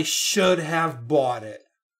 I should have bought it.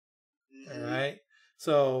 All right.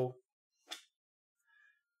 So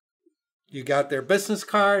you got their business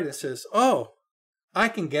card that says, oh, I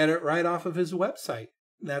can get it right off of his website.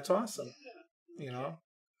 That's awesome.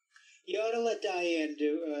 You ought to let Diane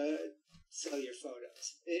sell your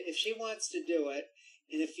photos. If she wants to do it,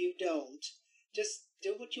 and if you don't, just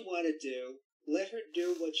do what you want to do. Let her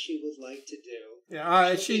do what she would like to do.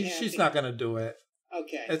 Yeah, she's not going to do it.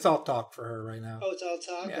 Okay. It's all talk for her right now. Oh, it's all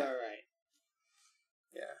talk? Yeah. All right.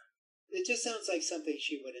 Yeah. It just sounds like something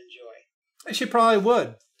she would enjoy. And she probably would.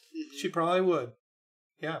 Mm-hmm. She probably would.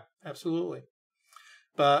 Yeah, absolutely.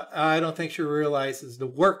 But I don't think she realizes the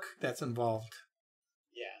work that's involved.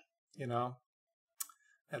 Yeah.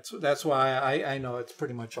 That's why I know it's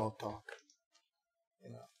pretty much all talk.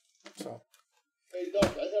 So. Hey, Doug, I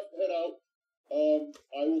have to head out.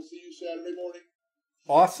 I will see you Saturday morning.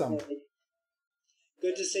 Awesome.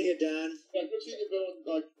 Good to see you, Don. Yeah, good seeing you,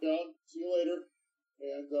 Don. See you later.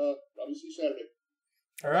 And I'll see you Saturday.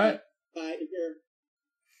 All right. Bye. Take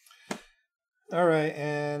care. All right.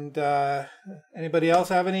 And anybody else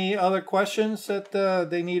have any other questions that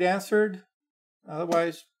they need answered?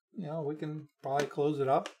 Otherwise, we can probably close it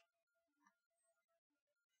up.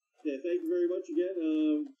 Yeah, thank you very much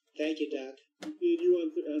again. Thank you, Doc. Seeing you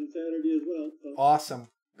on Saturday as well. So. Awesome.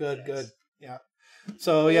 Good. Yeah.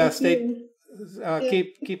 So yeah,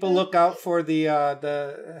 keep a lookout for the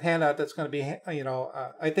handout that's going to be.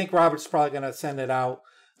 I think Robert's probably going to send it out.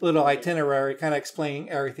 Little itinerary, kind of explaining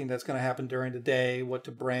everything that's going to happen during the day, what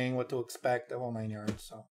to bring, what to expect, the whole 9 yards.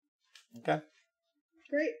 So, okay.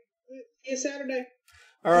 Great. See you Saturday.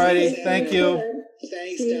 All righty. Thank you.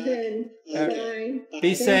 Thanks, Doc. Okay.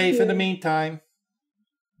 Be safe in the meantime.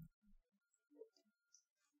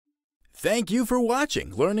 Thank you for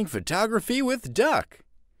watching Learning Photography with Duck.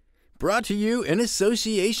 Brought to you in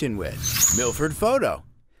association with Milford Photo,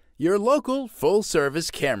 your local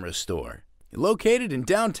full-service camera store. Located in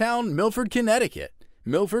downtown Milford, Connecticut,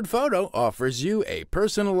 Milford Photo offers you a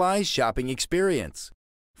personalized shopping experience.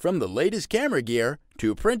 From the latest camera gear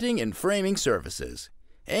to printing and framing services.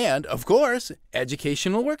 And, of course,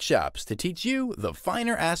 educational workshops to teach you the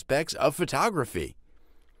finer aspects of photography.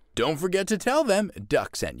 Don't forget to tell them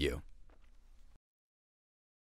Duck sent you.